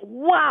you think,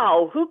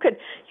 wow, can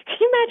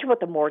you imagine what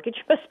the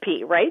mortgage must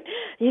be, right?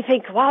 You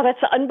think, wow,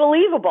 that's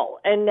unbelievable.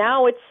 And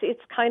now it's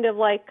kind of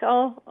like,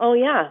 oh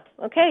yeah,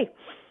 okay.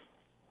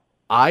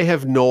 I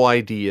have no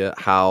idea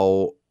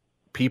how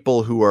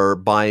people who are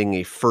buying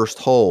a first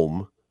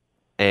home,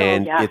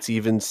 and it's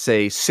even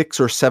say $600,000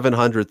 or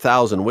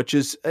 $700,000, which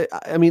is,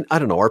 I mean, I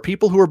don't know. Are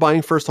people who are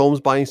buying first homes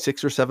buying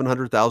 $600,000 or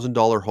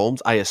 $700,000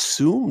 homes? I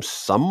assume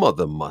some of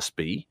them must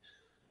be,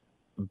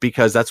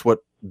 because that's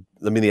what,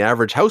 I mean, the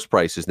average house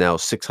price is now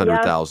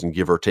 $600,000,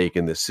 give or take,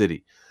 in this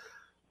city.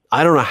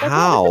 I don't know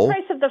how. What was the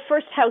price of the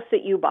first house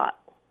that you bought?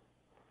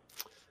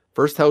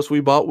 First house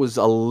we bought was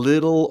a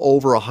little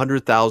over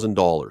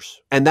 $100,000.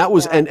 And that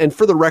was, and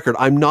for the record,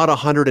 I'm not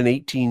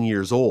 118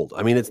 years old.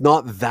 I mean, it's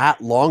not that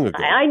long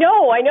ago. I know.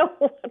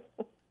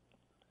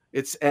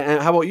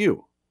 And how about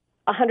you?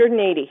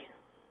 180.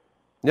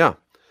 Yeah.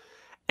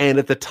 And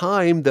at the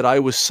time that I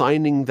was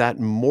signing that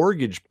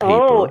mortgage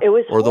paper, it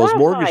was or those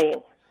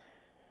horrifying.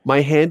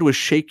 My hand was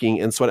shaking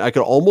and sweating. I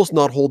could almost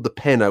not hold the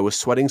pen. I was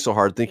sweating so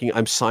hard, thinking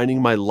I'm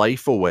signing my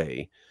life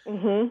away.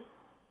 Mm-hmm.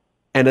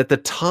 And at the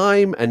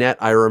time, Annette,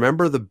 I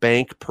remember the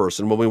bank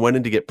person, when we went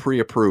in to get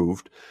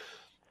pre-approved,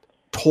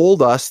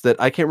 told us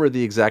that, I can't remember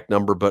the exact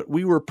number, but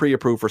we were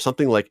pre-approved for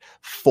something like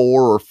 $400,000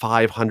 or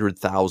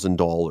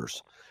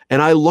 $500,000.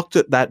 And I looked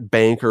at that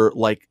banker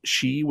like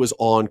she was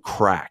on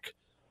crack.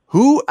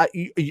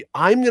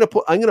 I'm going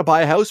to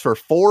buy a house for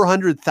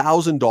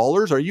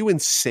 $400,000. Are you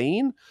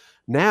insane?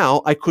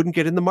 Now I couldn't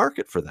get in the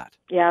market for that.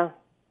 Yeah.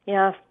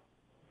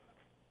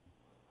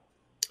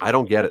 I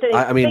don't get it. So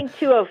I mean, think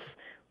too of,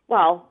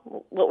 well,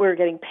 what we were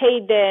getting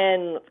paid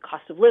then, what the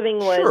cost of living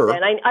was. Sure.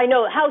 And I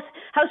know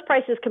house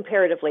prices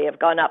comparatively have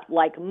gone up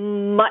like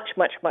much,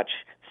 much, much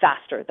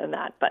faster than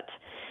that. But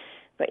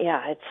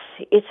yeah,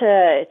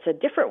 it's a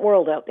different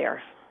world out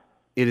there.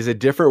 it is a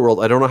different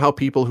world. I don't know how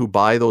people who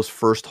buy those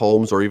first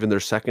homes or even their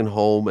second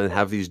home and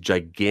have these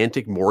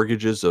gigantic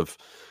mortgages of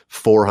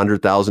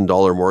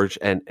 $400,000 mortgage.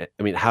 And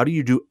I mean, how do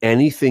you do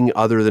anything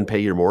other than pay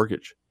your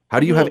mortgage? How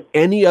do you have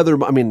any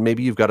other? I mean,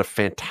 maybe you've got a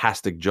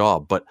fantastic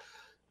job, but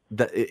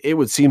it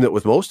would seem that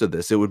with most of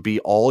this, it would be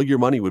all your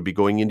money would be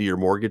going into your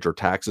mortgage or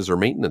taxes or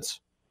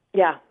maintenance.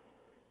 Yeah.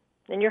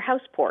 And your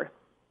house poor.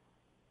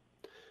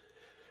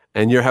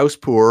 And your house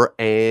poor,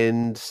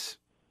 and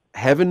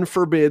heaven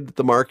forbid that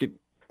the market,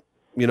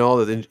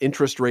 the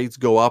interest rates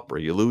go up or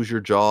you lose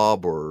your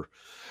job, or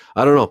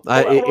I don't know.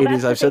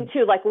 I've said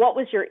too, like, what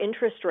was your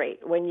interest rate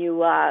when you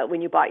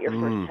bought your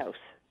first house?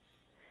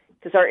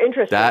 Because our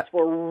interest rates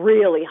were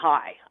really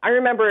high. I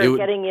remember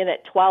getting in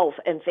at 12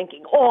 and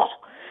thinking, oh,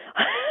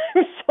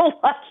 I'm so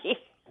lucky.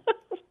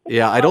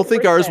 Yeah, I don't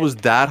think ours was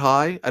that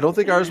high. I don't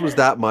think ours was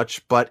that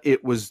much, but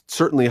it was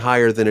certainly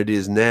higher than it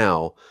is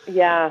now.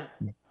 Yeah.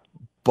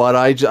 But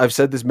I've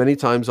said this many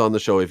times on the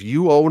show. If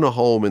you own a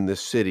home in this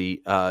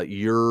city,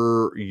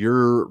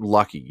 you're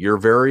lucky. You're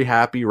very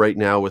happy right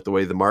now with the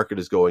way the market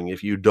is going.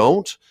 If you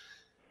don't,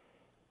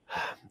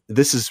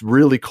 this is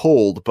really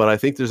cold, but I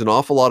think there's an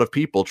awful lot of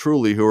people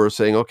truly who are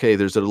saying, okay,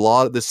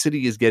 the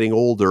city is getting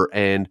older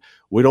and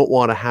we don't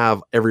want to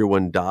have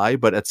everyone die.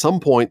 But at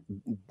some point,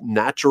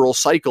 natural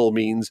cycle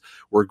means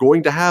we're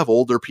going to have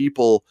older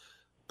people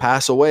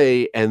pass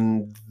away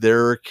and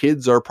their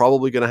kids are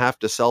probably going to have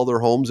to sell their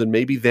homes. And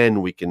maybe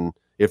then we can,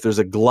 if there's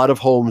a glut of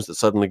homes that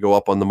suddenly go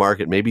up on the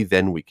market, maybe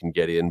then we can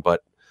get in.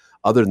 But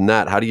other than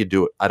that, how do you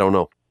do it? I don't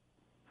know.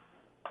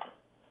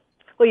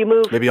 Well, you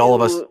move. Maybe all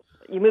of us.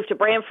 You moved to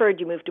Brantford,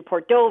 you moved to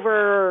Port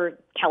Dover,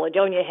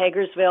 Caledonia,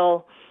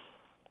 Hagersville.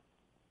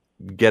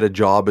 Get a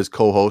job as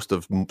co-host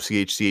of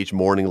CHCH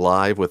Morning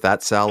Live with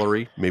that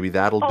salary. Maybe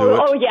that'll do it.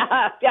 Oh,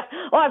 yeah.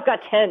 Oh, I've got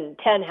 10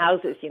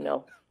 houses,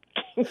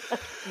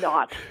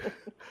 Not.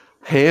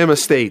 Hamm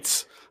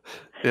Estates.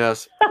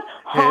 Yes.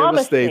 Hamm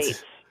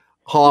Estates.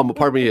 Hamm,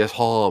 pardon me, yes,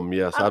 Hamm.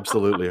 Yes,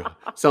 absolutely.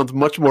 Sounds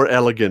much more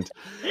elegant.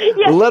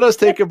 Yes. Let us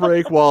take a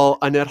break while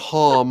Annette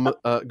Hamm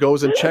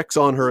goes and checks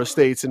on her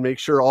estates and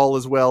makes sure all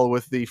is well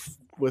with the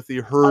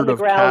herd of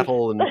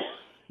cattle and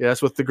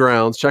yes, with the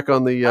grounds. Check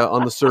on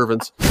the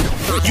servants.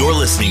 You're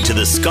listening to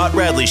the Scott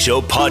Radley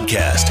Show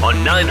podcast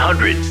on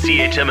 900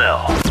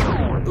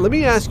 CHML. Let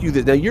me ask you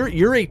this. Now,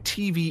 you're a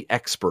TV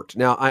expert.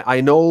 Now,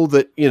 I know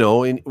that,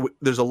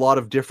 there's a lot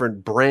of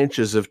different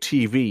branches of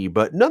TV,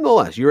 but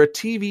nonetheless, you're a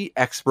TV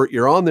expert.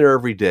 You're on there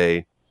every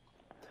day.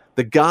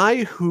 The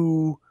guy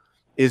who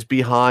is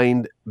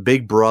behind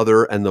Big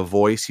Brother and The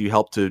Voice, he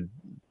helped to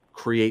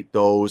create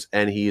those,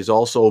 and he is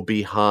also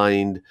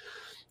behind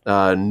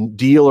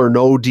Deal or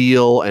No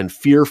Deal and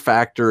Fear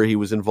Factor. He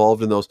was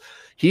involved in those.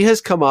 He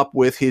has come up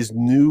with his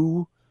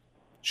new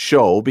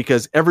show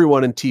because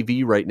everyone in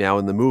TV right now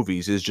in the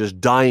movies is just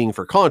dying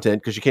for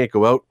content because you can't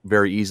go out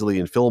very easily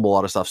and film a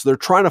lot of stuff. So they're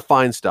trying to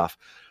find stuff.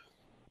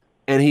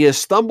 And he has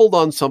stumbled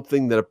on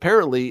something that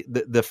apparently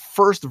the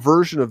first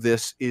version of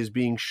this is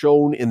being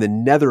shown in the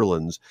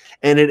Netherlands.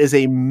 And it is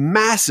a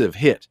massive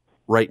hit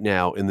right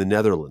now in the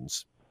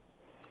Netherlands.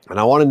 And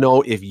I want to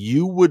know if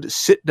you would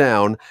sit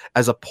down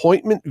as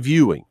appointment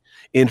viewing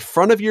in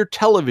front of your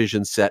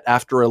television set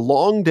after a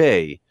long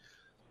day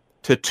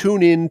to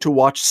tune in to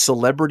watch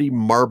celebrity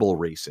marble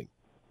racing.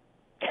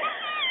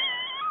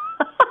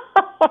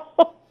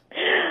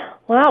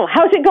 Wow.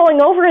 How's it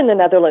going over in the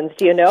Netherlands?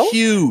 Do you know?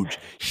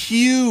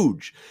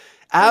 Huge.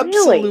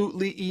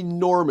 Absolutely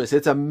enormous.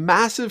 It's a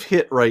massive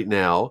hit right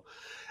now.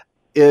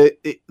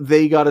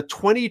 They got a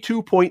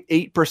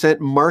 22.8%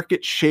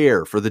 market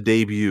share for the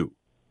debut.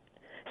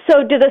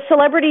 So do the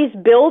celebrities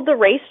build the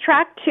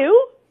racetrack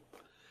too?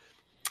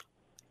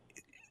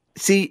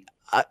 See,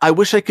 I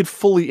wish I could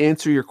fully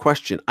answer your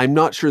question. I'm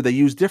not sure. They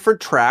use different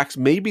tracks.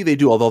 Maybe they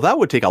do, although that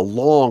would take a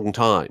long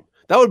time.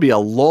 That would be a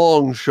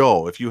long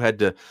show if you had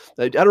to.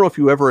 I don't know if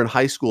you ever in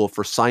high school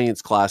for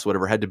science class,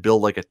 whatever, had to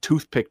build like a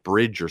toothpick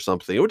bridge or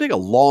something. It would take a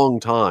long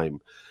time.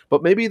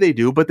 But maybe they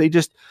do. But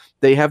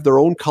they have their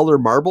own color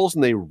marbles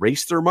and they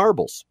race their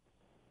marbles.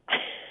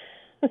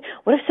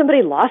 What if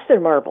somebody lost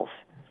their marbles?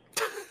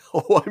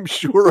 Oh, I'm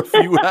sure a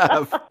few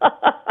have.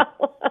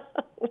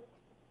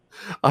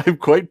 I'm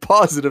quite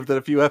positive that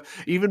if you have,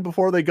 even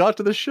before they got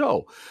to the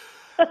show.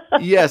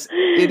 Yes,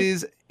 it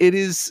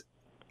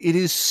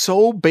is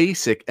so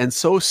basic and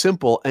so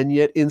simple, and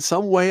yet in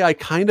some way I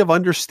kind of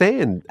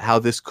understand how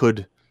this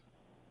could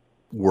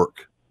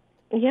work.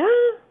 Yeah.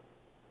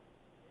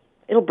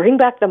 It'll bring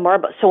back the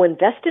marble. So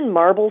invest in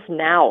marbles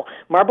now.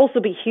 Marbles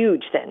will be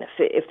huge then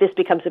if this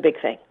becomes a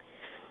big thing.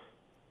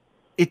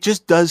 It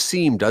just does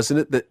seem,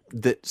 doesn't it,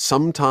 that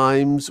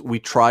sometimes we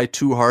try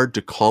too hard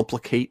to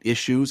complicate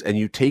issues and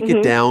you take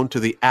it down to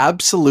the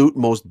absolute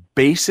most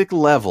basic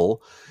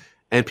level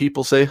and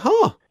people say,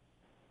 huh.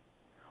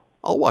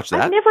 I'll watch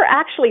that. I've never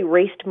actually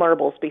raced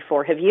marbles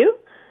before. Have you?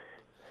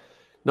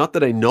 Not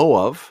that I know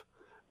of.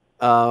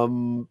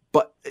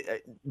 But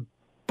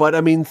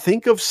I mean,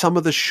 think of some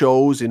of the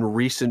shows in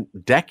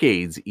recent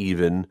decades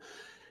even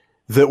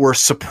that were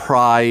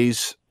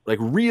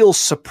real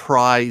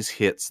surprise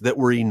hits that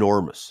were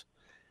enormous.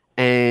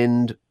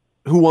 And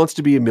Who Wants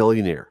to Be a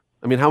Millionaire?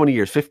 I mean, how many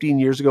years? 15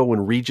 years ago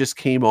when Regis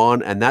came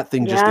on and that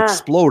thing just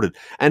exploded.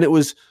 And it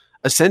was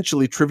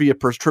essentially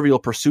Trivial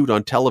Pursuit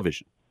on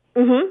television.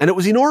 Mm-hmm. And it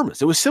was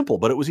enormous. It was simple,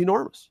 but it was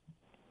enormous.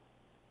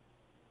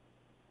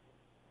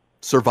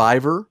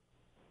 Survivor.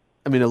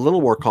 I mean, a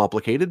little more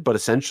complicated, but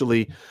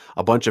essentially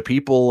a bunch of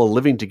people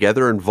living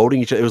together and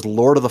voting each other. It was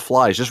Lord of the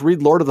Flies. Just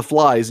read Lord of the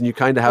Flies and you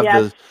kind of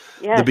have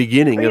the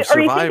beginning of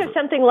Survivor. Or you think of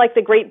something like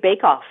The Great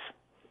Bake Off.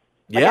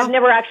 I've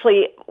never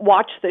actually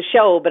watched the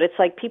show, but it's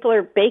like people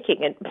are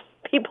baking and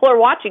people are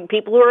watching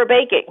people who are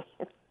baking.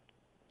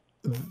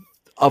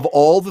 Of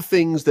all the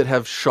things that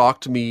have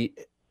shocked me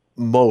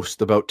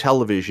most about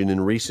television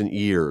in recent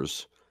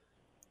years,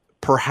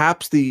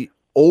 perhaps the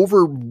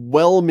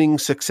overwhelming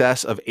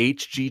success of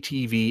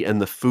HGTV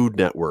and the Food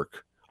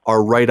Network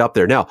are right up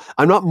there. Now,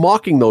 I'm not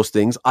mocking those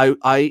things.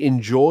 I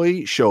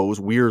enjoy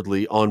shows,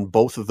 weirdly, on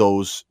both of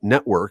those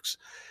networks,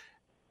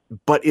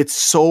 but it's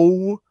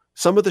some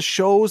of the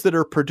shows that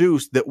are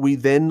produced that we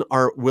then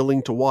are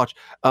willing to watch.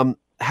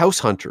 House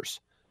Hunters.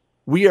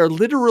 We are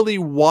literally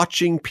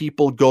watching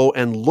people go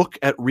and look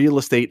at real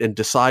estate and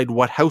decide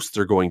what house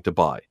they're going to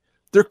buy.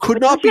 There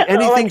could not be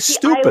anything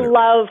stupider.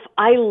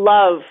 I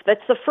love.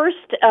 That's the first.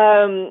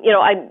 I'm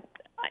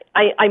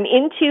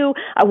into.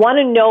 I want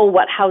to know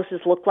what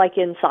houses look like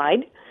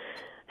inside.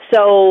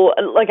 So,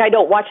 I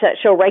don't watch that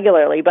show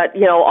regularly, but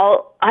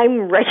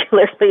I'm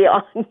regularly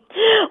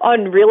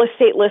on real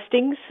estate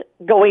listings,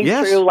 going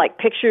through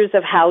pictures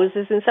of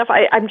houses and stuff.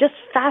 I'm just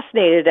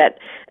fascinated at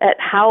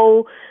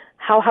how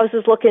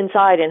houses look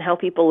inside and how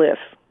people live.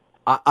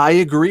 I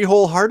agree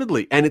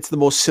wholeheartely. And it's the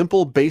most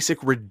simple,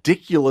 basic,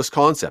 ridiculous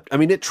concept. I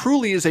mean, it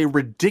truly is a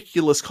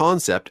ridiculous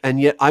concept. And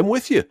yet I'm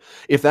with you.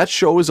 If that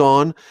show is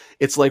on,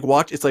 it's like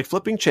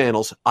flipping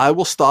channels. I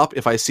will stop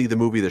if I see the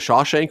movie The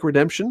Shawshank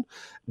Redemption.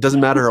 Doesn't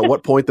matter at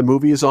what point the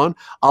movie is on.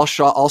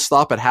 I'll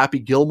stop at Happy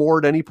Gilmore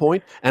at any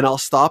point, and I'll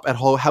stop at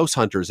House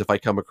Hunters if I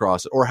come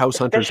across it, or House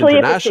Hunters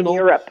International. Especially if it's in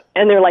Europe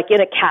and they're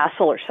in a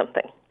castle or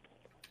something.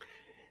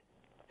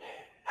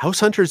 House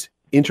Hunters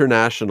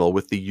International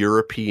with the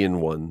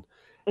European one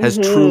has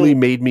truly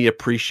made me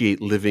appreciate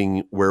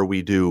living where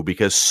we do,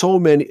 because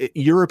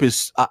Europe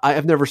is, I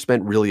have never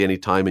spent really any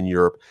time in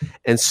Europe,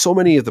 and so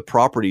many of the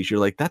properties you're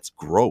like, that's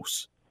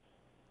gross.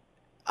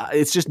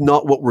 It's just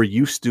not what we're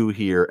used to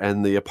here.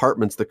 And the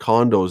apartments, the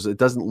condos, it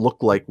doesn't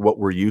look like what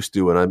we're used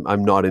to. And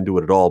I'm not into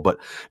it at all, but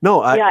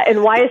no.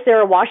 And why is there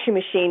a washing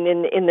machine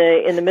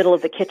in the middle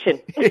of the kitchen?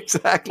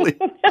 Exactly.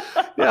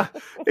 Yeah,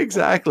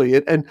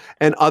 exactly.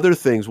 And other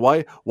things.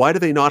 Why do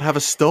they not have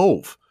a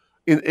stove?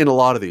 In a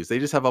lot of these, they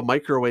just have a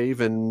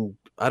microwave, and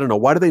I don't know,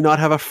 why do they not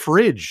have a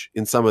fridge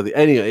in some of the,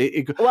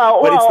 anyway? A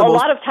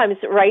lot of times,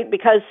 right,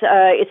 because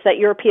it's that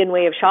European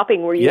way of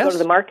shopping where you go to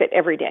the market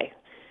every day.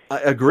 I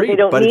agree,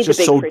 so but it's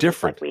just so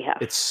different. Like we have.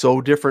 It's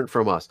so different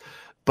from us,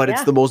 but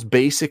it's the most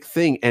basic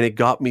thing. And it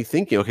got me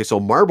thinking, okay, so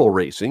marble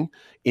racing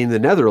in the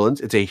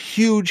Netherlands, it's a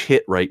huge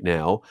hit right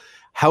now.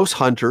 House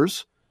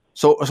Hunters.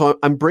 So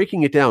I'm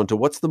breaking it down to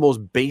what's the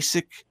most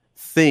basic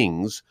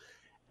things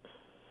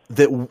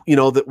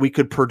that we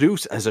could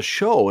produce as a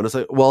show. And it's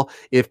like, well,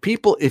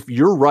 if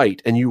you're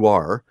right, and you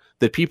are,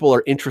 that people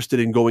are interested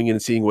in going in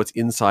and seeing what's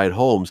inside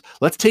homes,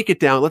 let's take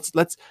it down.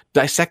 Let's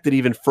dissect it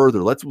even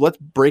further. Let's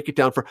break it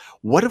down. For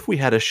what if we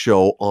had a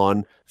show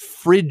on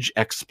fridge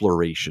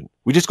exploration?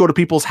 We just go to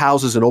people's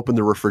houses and open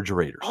the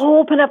refrigerators.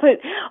 Open up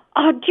it.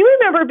 Do you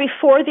remember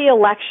before the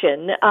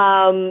election,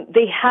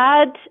 they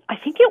had, I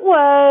think it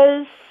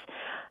was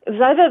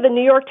either the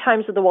New York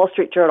Times or the Wall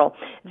Street Journal.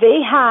 They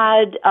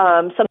had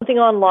something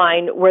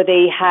online where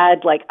they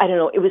had,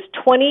 it was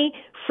 20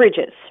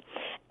 fridges.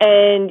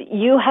 And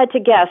you had to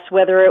guess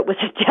whether it was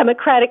a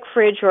Democratic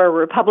fridge or a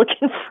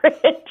Republican fridge.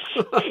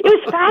 It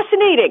was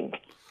fascinating.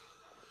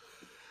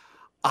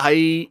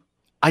 I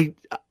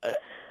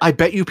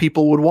bet you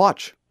people would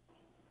watch.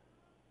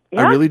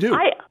 Yeah, I really do.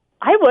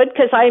 I would,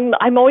 because I'm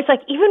always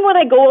even when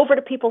I go over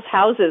to people's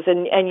houses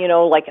and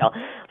I'll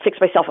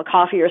fix myself a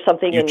coffee or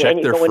something, and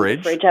you go in the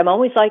fridge, I'm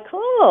always like,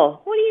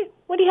 oh, what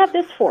do you have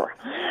this for?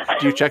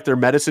 Do you check their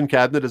medicine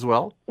cabinet as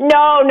well?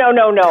 No.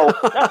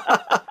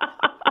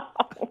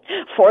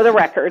 For the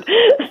record.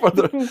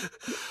 But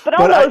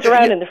I'll nose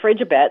around in the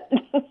fridge a bit.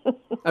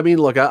 I mean,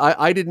 look,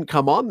 I didn't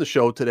come on the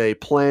show today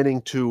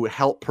planning to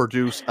help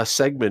produce a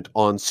segment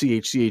on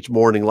CHCH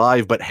Morning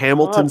Live, but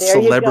Hamilton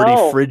Celebrity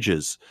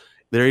Fridges.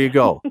 There you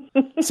go.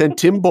 Send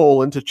Tim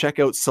Boland to check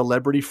out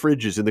celebrity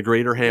fridges in the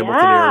greater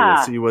Hamilton area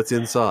and see what's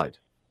inside.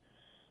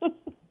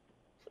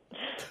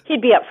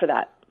 He'd be up for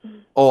that.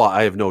 Oh,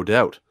 I have no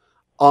doubt.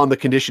 On the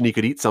condition he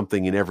could eat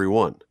something in every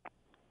one.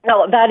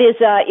 No, that is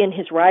in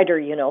his rider,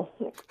 He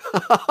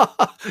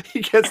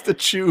gets to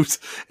choose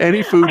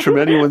any food from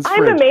anyone's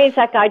fridge. I'm amazed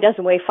that guy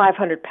doesn't weigh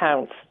 500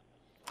 pounds.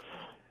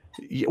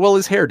 Well,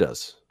 his hair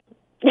does.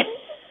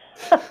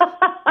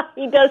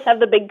 He does have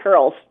the big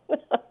curls.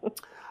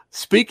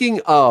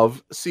 Speaking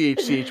of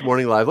CHCH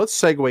Morning Live, let's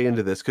segue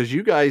into this because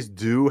you guys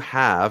do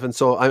have, and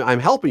so I'm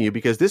helping you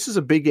because this is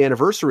a big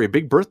anniversary, a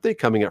big birthday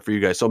coming up for you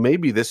guys. So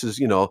maybe this is,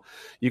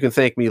 you can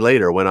thank me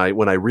later when I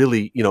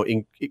really,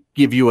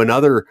 give you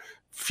another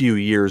few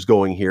years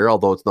going here,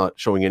 although it's not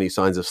showing any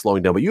signs of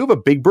slowing down. But you have a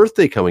big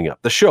birthday coming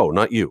up, the show,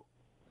 not you.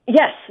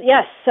 Yes.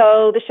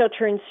 So the show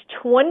turns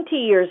 20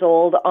 years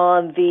old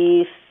on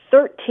the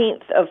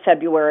 13th of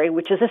February,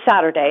 which is a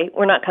Saturday.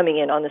 We're not coming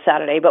in on the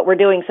Saturday, but we're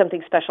doing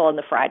something special on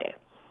the Friday.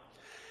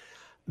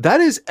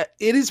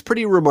 It is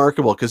pretty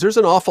remarkable because there's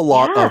an awful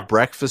lot of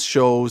breakfast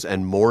shows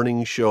and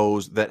morning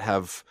shows that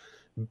have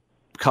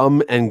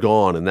come and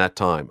gone in that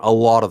time. A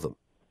lot of them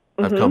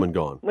have come and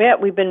gone. Yeah,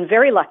 we've been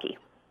very lucky.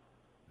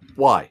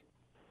 Why?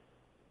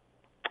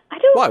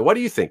 Why? What do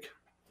you think?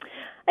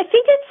 I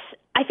think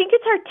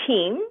it's our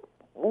team.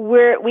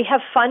 We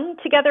have fun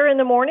together in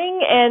the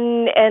morning,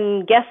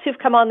 and guests who've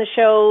come on the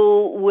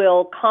show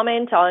will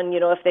comment on,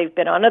 if they've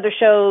been on other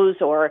shows,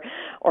 or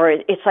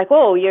it's like,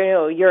 oh,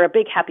 you're a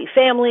big happy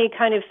family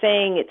kind of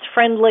thing. It's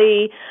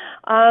friendly,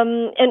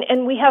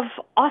 and we have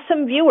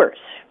awesome viewers.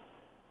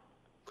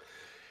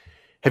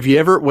 Have you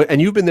ever?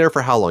 And you've been there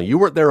for how long? You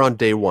weren't there on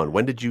day one.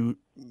 When did you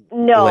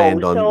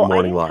land on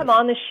Morning Live? I didn't come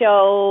on the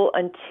show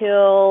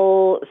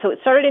so it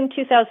started in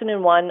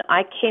 2001.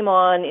 I came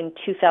on in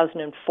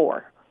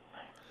 2004.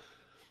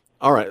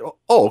 All right.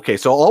 Oh, okay.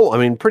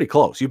 So, pretty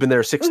close. You've been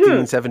there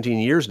 16, 17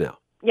 years now.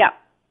 Yeah.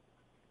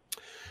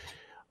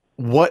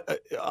 What,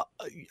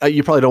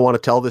 you probably don't want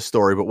to tell this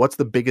story, but what's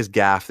the biggest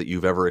gaffe that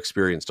you've ever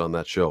experienced on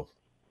that show?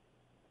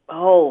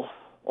 Oh,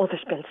 well,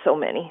 there's been so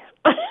many.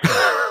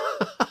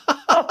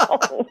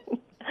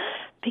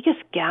 Biggest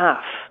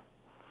gaffe.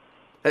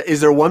 Is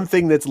there one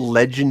thing that's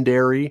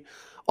legendary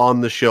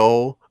on the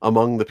show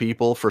among the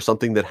people for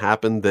something that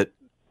happened that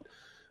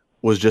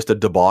was just a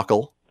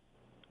debacle?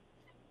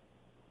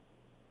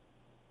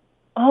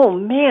 Oh,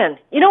 man.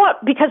 You know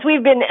what? Because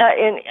we've been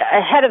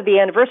ahead of the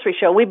anniversary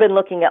show, we've been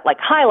looking at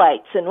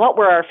highlights and what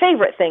were our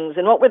favorite things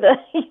and what were the,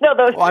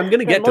 those I'm going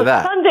to get to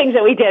that. fun things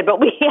that we did,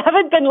 but we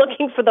haven't been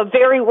looking for the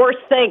very worst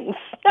things.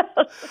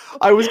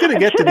 I was going to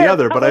get to the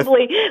other, but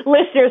probably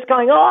listeners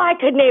going, oh, I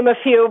could name a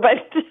few, but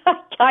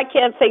I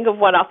can't think of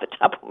one off the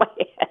top of my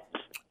head.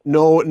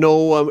 No,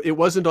 it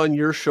wasn't on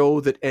your show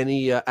that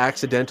any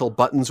accidental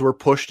buttons were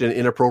pushed and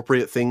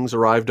inappropriate things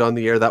arrived on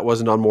the air. That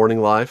wasn't on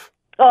Morning Live?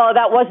 Oh,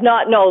 that was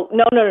not, no.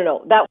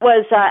 That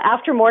was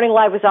after Morning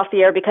Live was off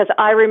the air because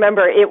I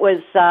remember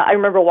I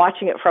remember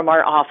watching it from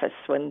our office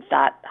when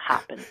that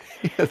happened.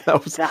 Yeah,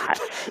 that was that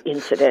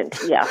incident,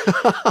 yeah.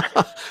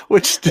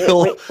 Which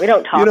still... We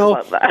don't talk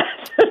about that.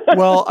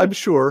 Well, I'm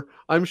sure,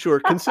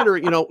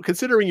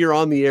 considering you're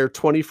on the air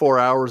 24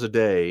 hours a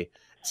day,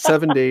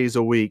 7 days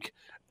a week,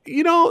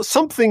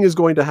 something is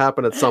going to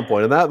happen at some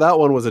point. And that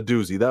one was a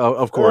doozy,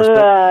 of course.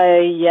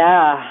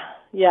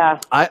 Yeah.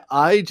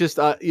 I just,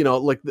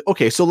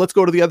 okay, so let's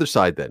go to the other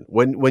side then.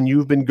 When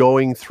you've been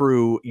going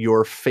through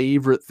your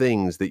favorite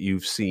things that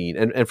you've seen,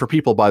 and for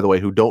people, by the way,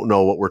 who don't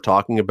know what we're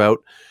talking about,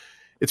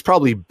 it's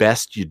probably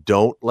best you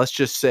don't. Let's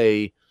just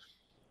say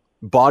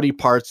body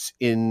parts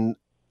in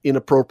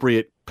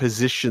inappropriate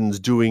positions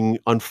doing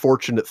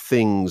unfortunate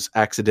things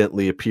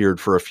accidentally appeared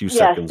for a few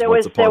seconds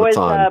once upon a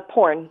time.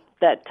 Porn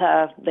that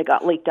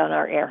got leaked on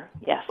our air,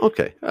 yes.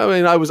 Okay.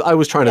 I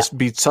was trying to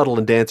be subtle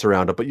and dance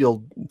around it, but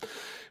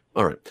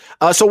all right.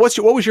 So what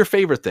was your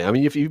favorite thing?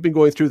 If you've been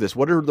going through this,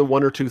 what are the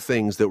one or two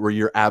things that were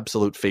your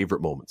absolute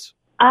favorite moments?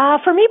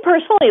 For me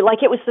personally,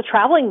 it was the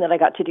traveling that I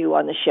got to do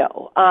on the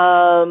show.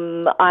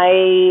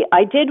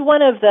 I did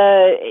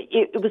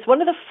it was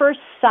one of the first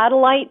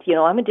satellite,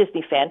 I'm a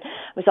Disney fan. I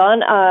was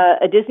on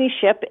a Disney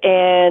ship,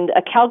 and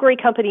a Calgary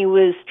company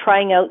was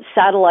trying out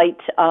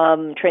satellite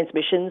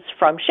transmissions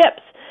from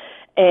ships.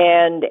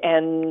 And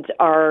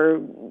our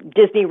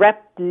Disney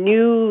rep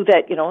knew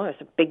that, I was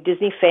a big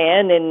Disney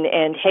fan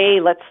and hey,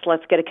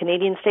 let's get a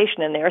Canadian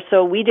station in there.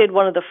 So we did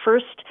one of the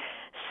first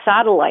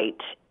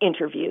satellite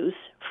interviews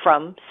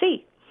from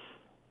sea.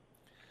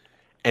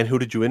 And who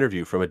did you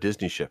interview from a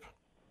Disney ship?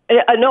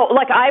 No,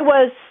 I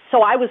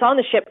was on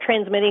the ship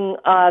transmitting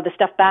the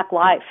stuff back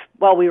live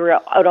while we were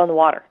out on the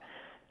water.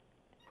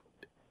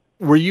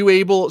 Were you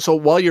able, so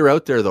while you're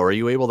out there though, are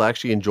you able to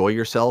actually enjoy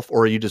yourself,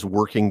 or are you just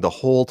working the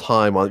whole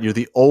time you're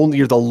the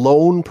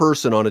lone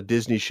person on a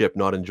Disney ship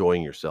not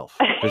enjoying yourself?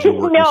 You're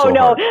working so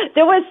hard.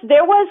 There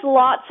was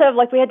lots of,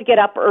 we had to get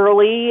up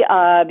early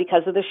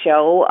because of the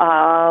show,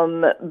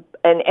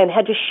 and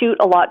had to shoot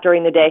a lot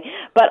during the day.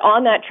 But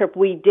on that trip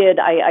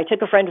I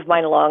took a friend of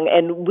mine along,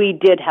 and we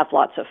did have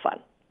lots of fun.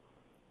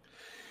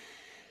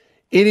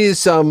 It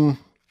is,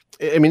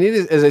 it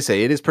is, as I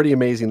say, it is pretty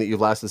amazing that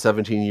you've lasted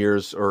 17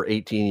 years or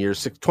 18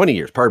 years, 20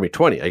 years,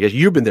 20. I guess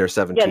you've been there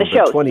 17,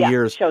 but 20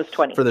 years show's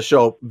 20. For the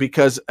show.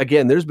 Because,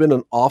 again, there's been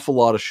an awful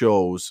lot of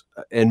shows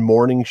and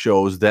morning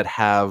shows that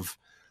have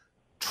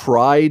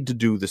tried to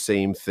do the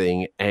same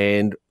thing.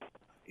 And,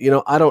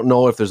 I don't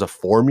know if there's a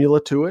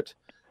formula to it,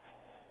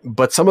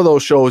 But some of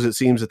those shows, it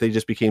seems that they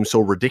just became so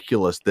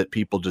ridiculous that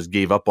people just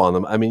gave up on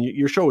them. I mean,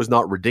 your show is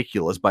not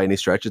ridiculous by any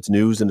stretch. It's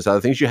news and it's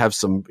other things. You have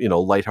some,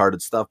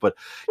 lighthearted stuff, but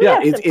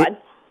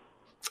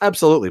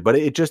absolutely. But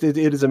it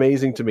is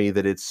amazing to me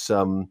that it's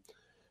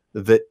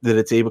that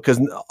it's able, because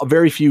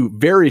very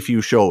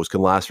few shows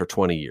can last for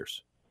 20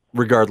 years,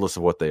 regardless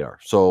of what they are.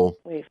 So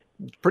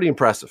pretty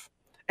impressive.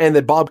 And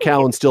that Bob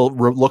Cowan still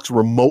looks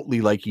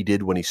remotely like he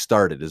did when he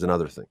started is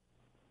another thing.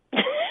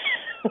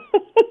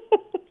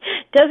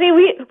 Does he?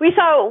 We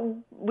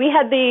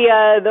had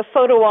the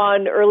photo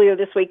on earlier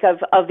this week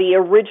of the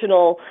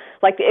original,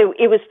 like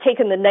it was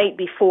taken the night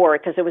before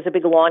because it was a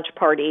big launch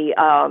party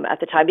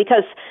at the time.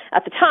 Because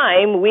at the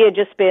time we had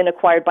just been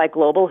acquired by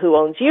Global, who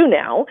owns you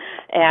now,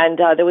 and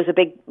there was a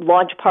big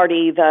launch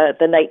party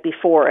the night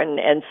before,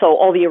 and so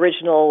all the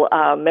original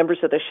members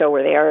of the show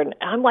were there, and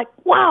I'm like,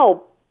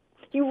 wow,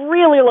 you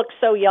really look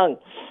so young.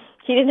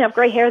 He didn't have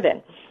gray hair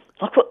then.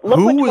 Look what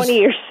 20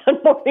 years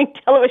on morning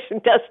television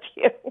does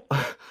to you.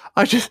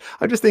 I'm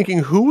just thinking,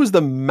 who was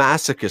the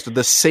masochist, or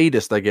the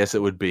sadist, I guess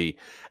it would be,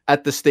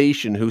 at the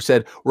station who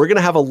said, we're going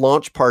to have a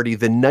launch party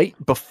the night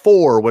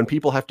before when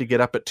people have to get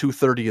up at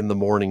 2:30 in the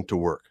morning to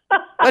work.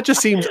 That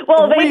just seems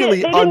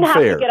really unfair. They didn't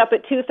have to get up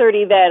at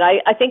 2:30 then.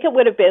 I think it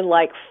would have been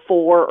like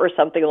 4 or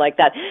something like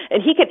that.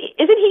 And isn't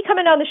he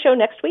coming on the show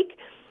next week?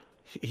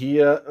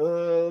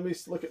 Let me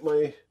look at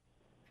my...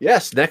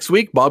 Yes, next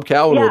week, Bob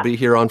Cowan will be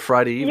here on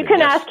Friday evening. You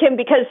can ask him,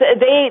 because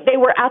they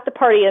were at the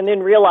party and then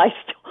realized,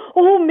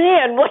 oh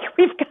man,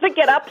 we've got to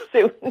get up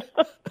soon.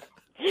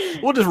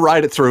 We'll just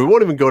ride it through. We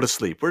won't even go to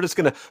sleep. We're just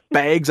going to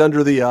bags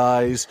under the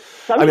eyes.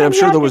 I'm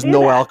sure there was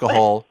no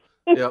alcohol.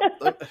 Yeah,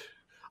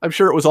 I'm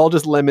sure it was all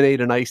just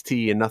lemonade and iced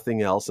tea and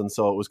nothing else, and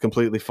so it was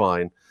completely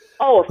fine.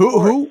 Oh, of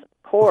course.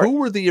 Who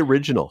was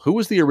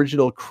the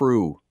original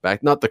crew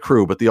back? Not the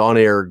crew, but the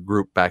on-air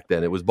group back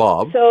then. It was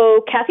Bob.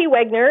 So Kathy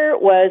Wagner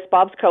was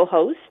Bob's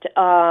co-host.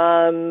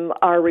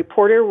 Our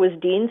reporter was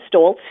Dean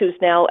Stoltz, who's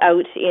now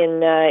out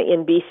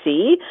in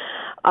BC.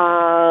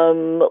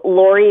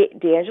 Lori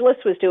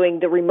DeAngelis was doing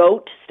the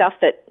remote stuff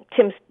that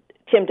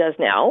Tim does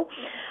now.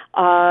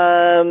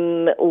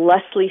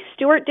 Leslie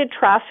Stewart did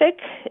traffic.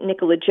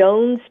 Nicola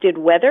Jones did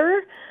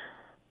weather.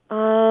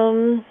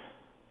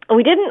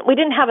 We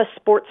didn't have a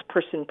sports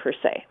person per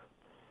se,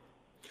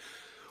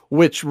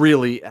 which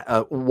really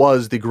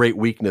was the great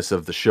weakness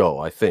of the show,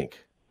 I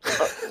think.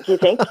 Do you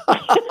think?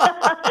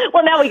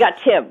 Well, now we got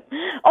Tim.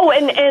 Oh,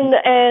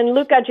 and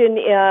Luke Gudgeon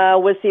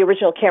was the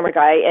original camera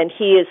guy, and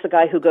he is the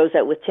guy who goes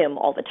out with Tim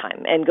all the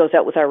time and goes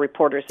out with our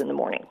reporters in the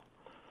morning.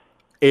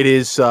 It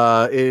is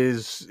that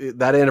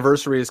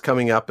anniversary is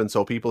coming up, and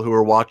so people who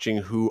are watching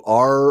who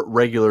are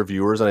regular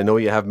viewers, and I know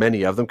you have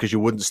many of them because you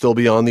wouldn't still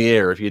be on the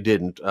air if you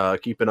didn't,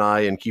 keep an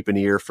eye and keep an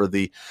ear for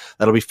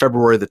that'll be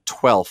February the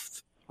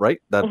 12th, right?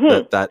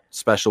 That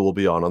special will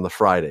be on the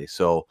Friday,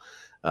 so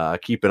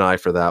keep an eye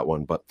for that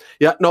one. But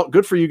yeah, no,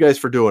 good for you guys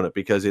for doing it,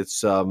 because it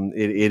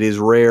is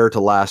rare to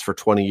last for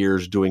 20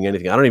 years doing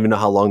anything. I don't even know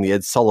how long the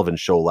Ed Sullivan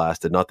Show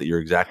lasted. Not that you're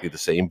exactly the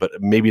same, but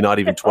maybe not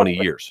even 20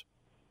 years.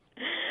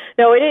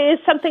 No, it is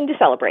something to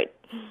celebrate.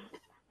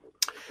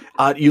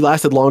 You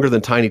lasted longer than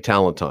Tiny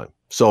Talent Time,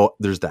 so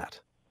there's that.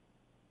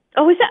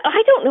 Oh, is that?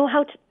 I don't know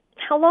how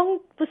long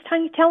was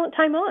Tiny Talent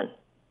Time on.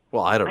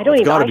 Well, I don't know.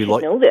 It's got to be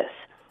know this.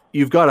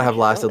 You've got to have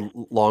lasted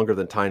longer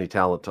than Tiny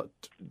Talent. I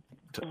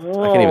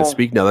can't even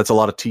speak now. That's a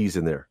lot of T's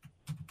in there.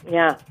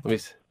 Yeah. Let me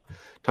see.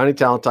 Tiny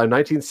Talent Time,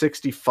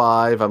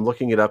 1965. I'm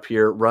looking it up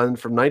here. Run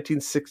from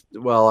 1960.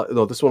 Well,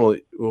 no, this one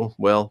only.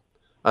 Well,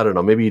 I don't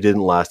know. Maybe you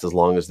didn't last as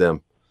long as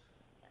them.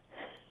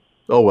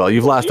 Oh, well,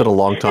 you've lasted a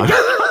long time.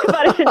 Talk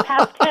about it in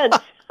past tense.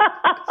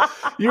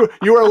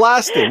 You are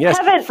lasting, yes.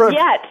 Haven't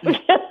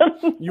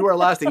yet. You are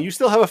lasting. You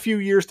still have a few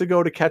years to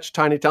go to catch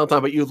Tiny Talent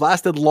Time, but you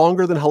lasted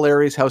longer than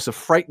Hilarious House of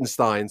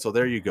Frightenstein, so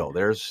there you go.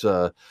 There's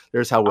how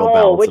we'll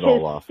balance it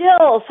all off. Which is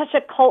still such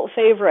a cult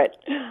favorite.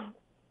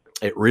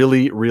 It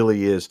really,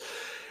 really is.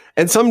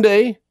 And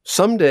someday,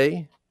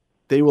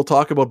 they will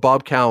talk about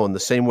Bob Cowan the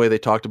same way they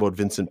talked about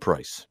Vincent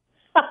Price.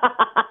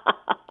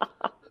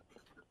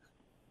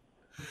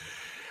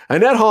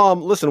 Annette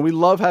Hamm, listen, we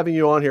love having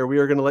you on here. We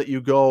are going to let you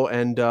go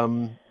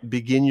and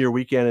begin your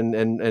weekend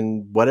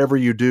and whatever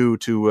you do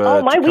to come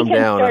down. My weekend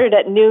started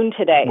at noon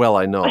today. Well,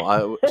 I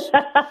know.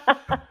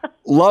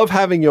 Love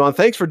having you on.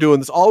 Thanks for doing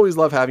this. Always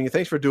love having you.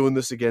 Thanks for doing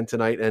this again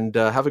tonight, and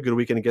have a good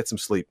weekend and get some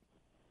sleep.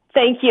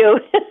 Thank you.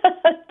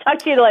 Talk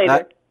to you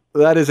later.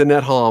 That is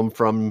Annette Hamm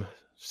from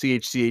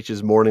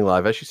CHCH's Morning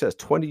Live. As she says,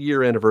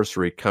 20-year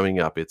anniversary coming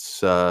up. It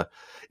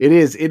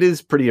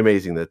is pretty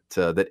amazing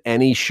that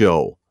any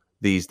show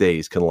these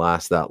days can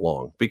last that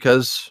long,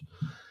 because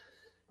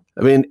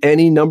I mean,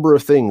 any number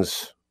of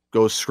things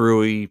go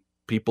screwy,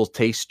 people's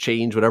tastes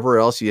change, whatever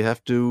else. You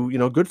have to,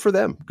 good for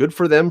them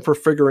for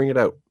figuring it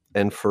out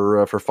and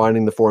for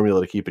finding the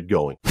formula to keep it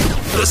going.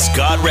 The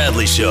Scott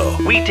Radley Show,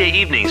 weekday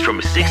evenings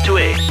from 6 to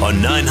 8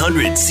 on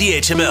 900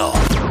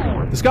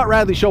 CHML. The Scott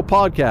Radley Show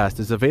podcast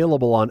is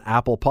available on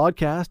Apple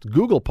Podcast,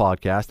 Google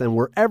Podcast, and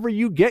wherever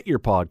you get your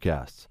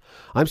podcasts.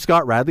 I'm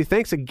Scott Radley.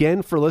 Thanks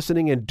again for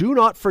listening, and do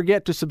not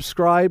forget to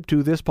subscribe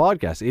to this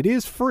podcast. It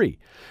is free.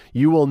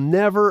 You will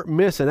never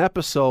miss an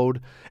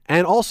episode,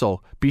 and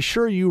also be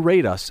sure you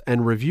rate us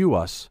and review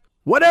us.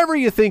 Whatever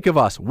you think of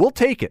us, we'll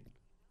take it.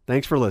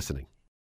 Thanks for listening.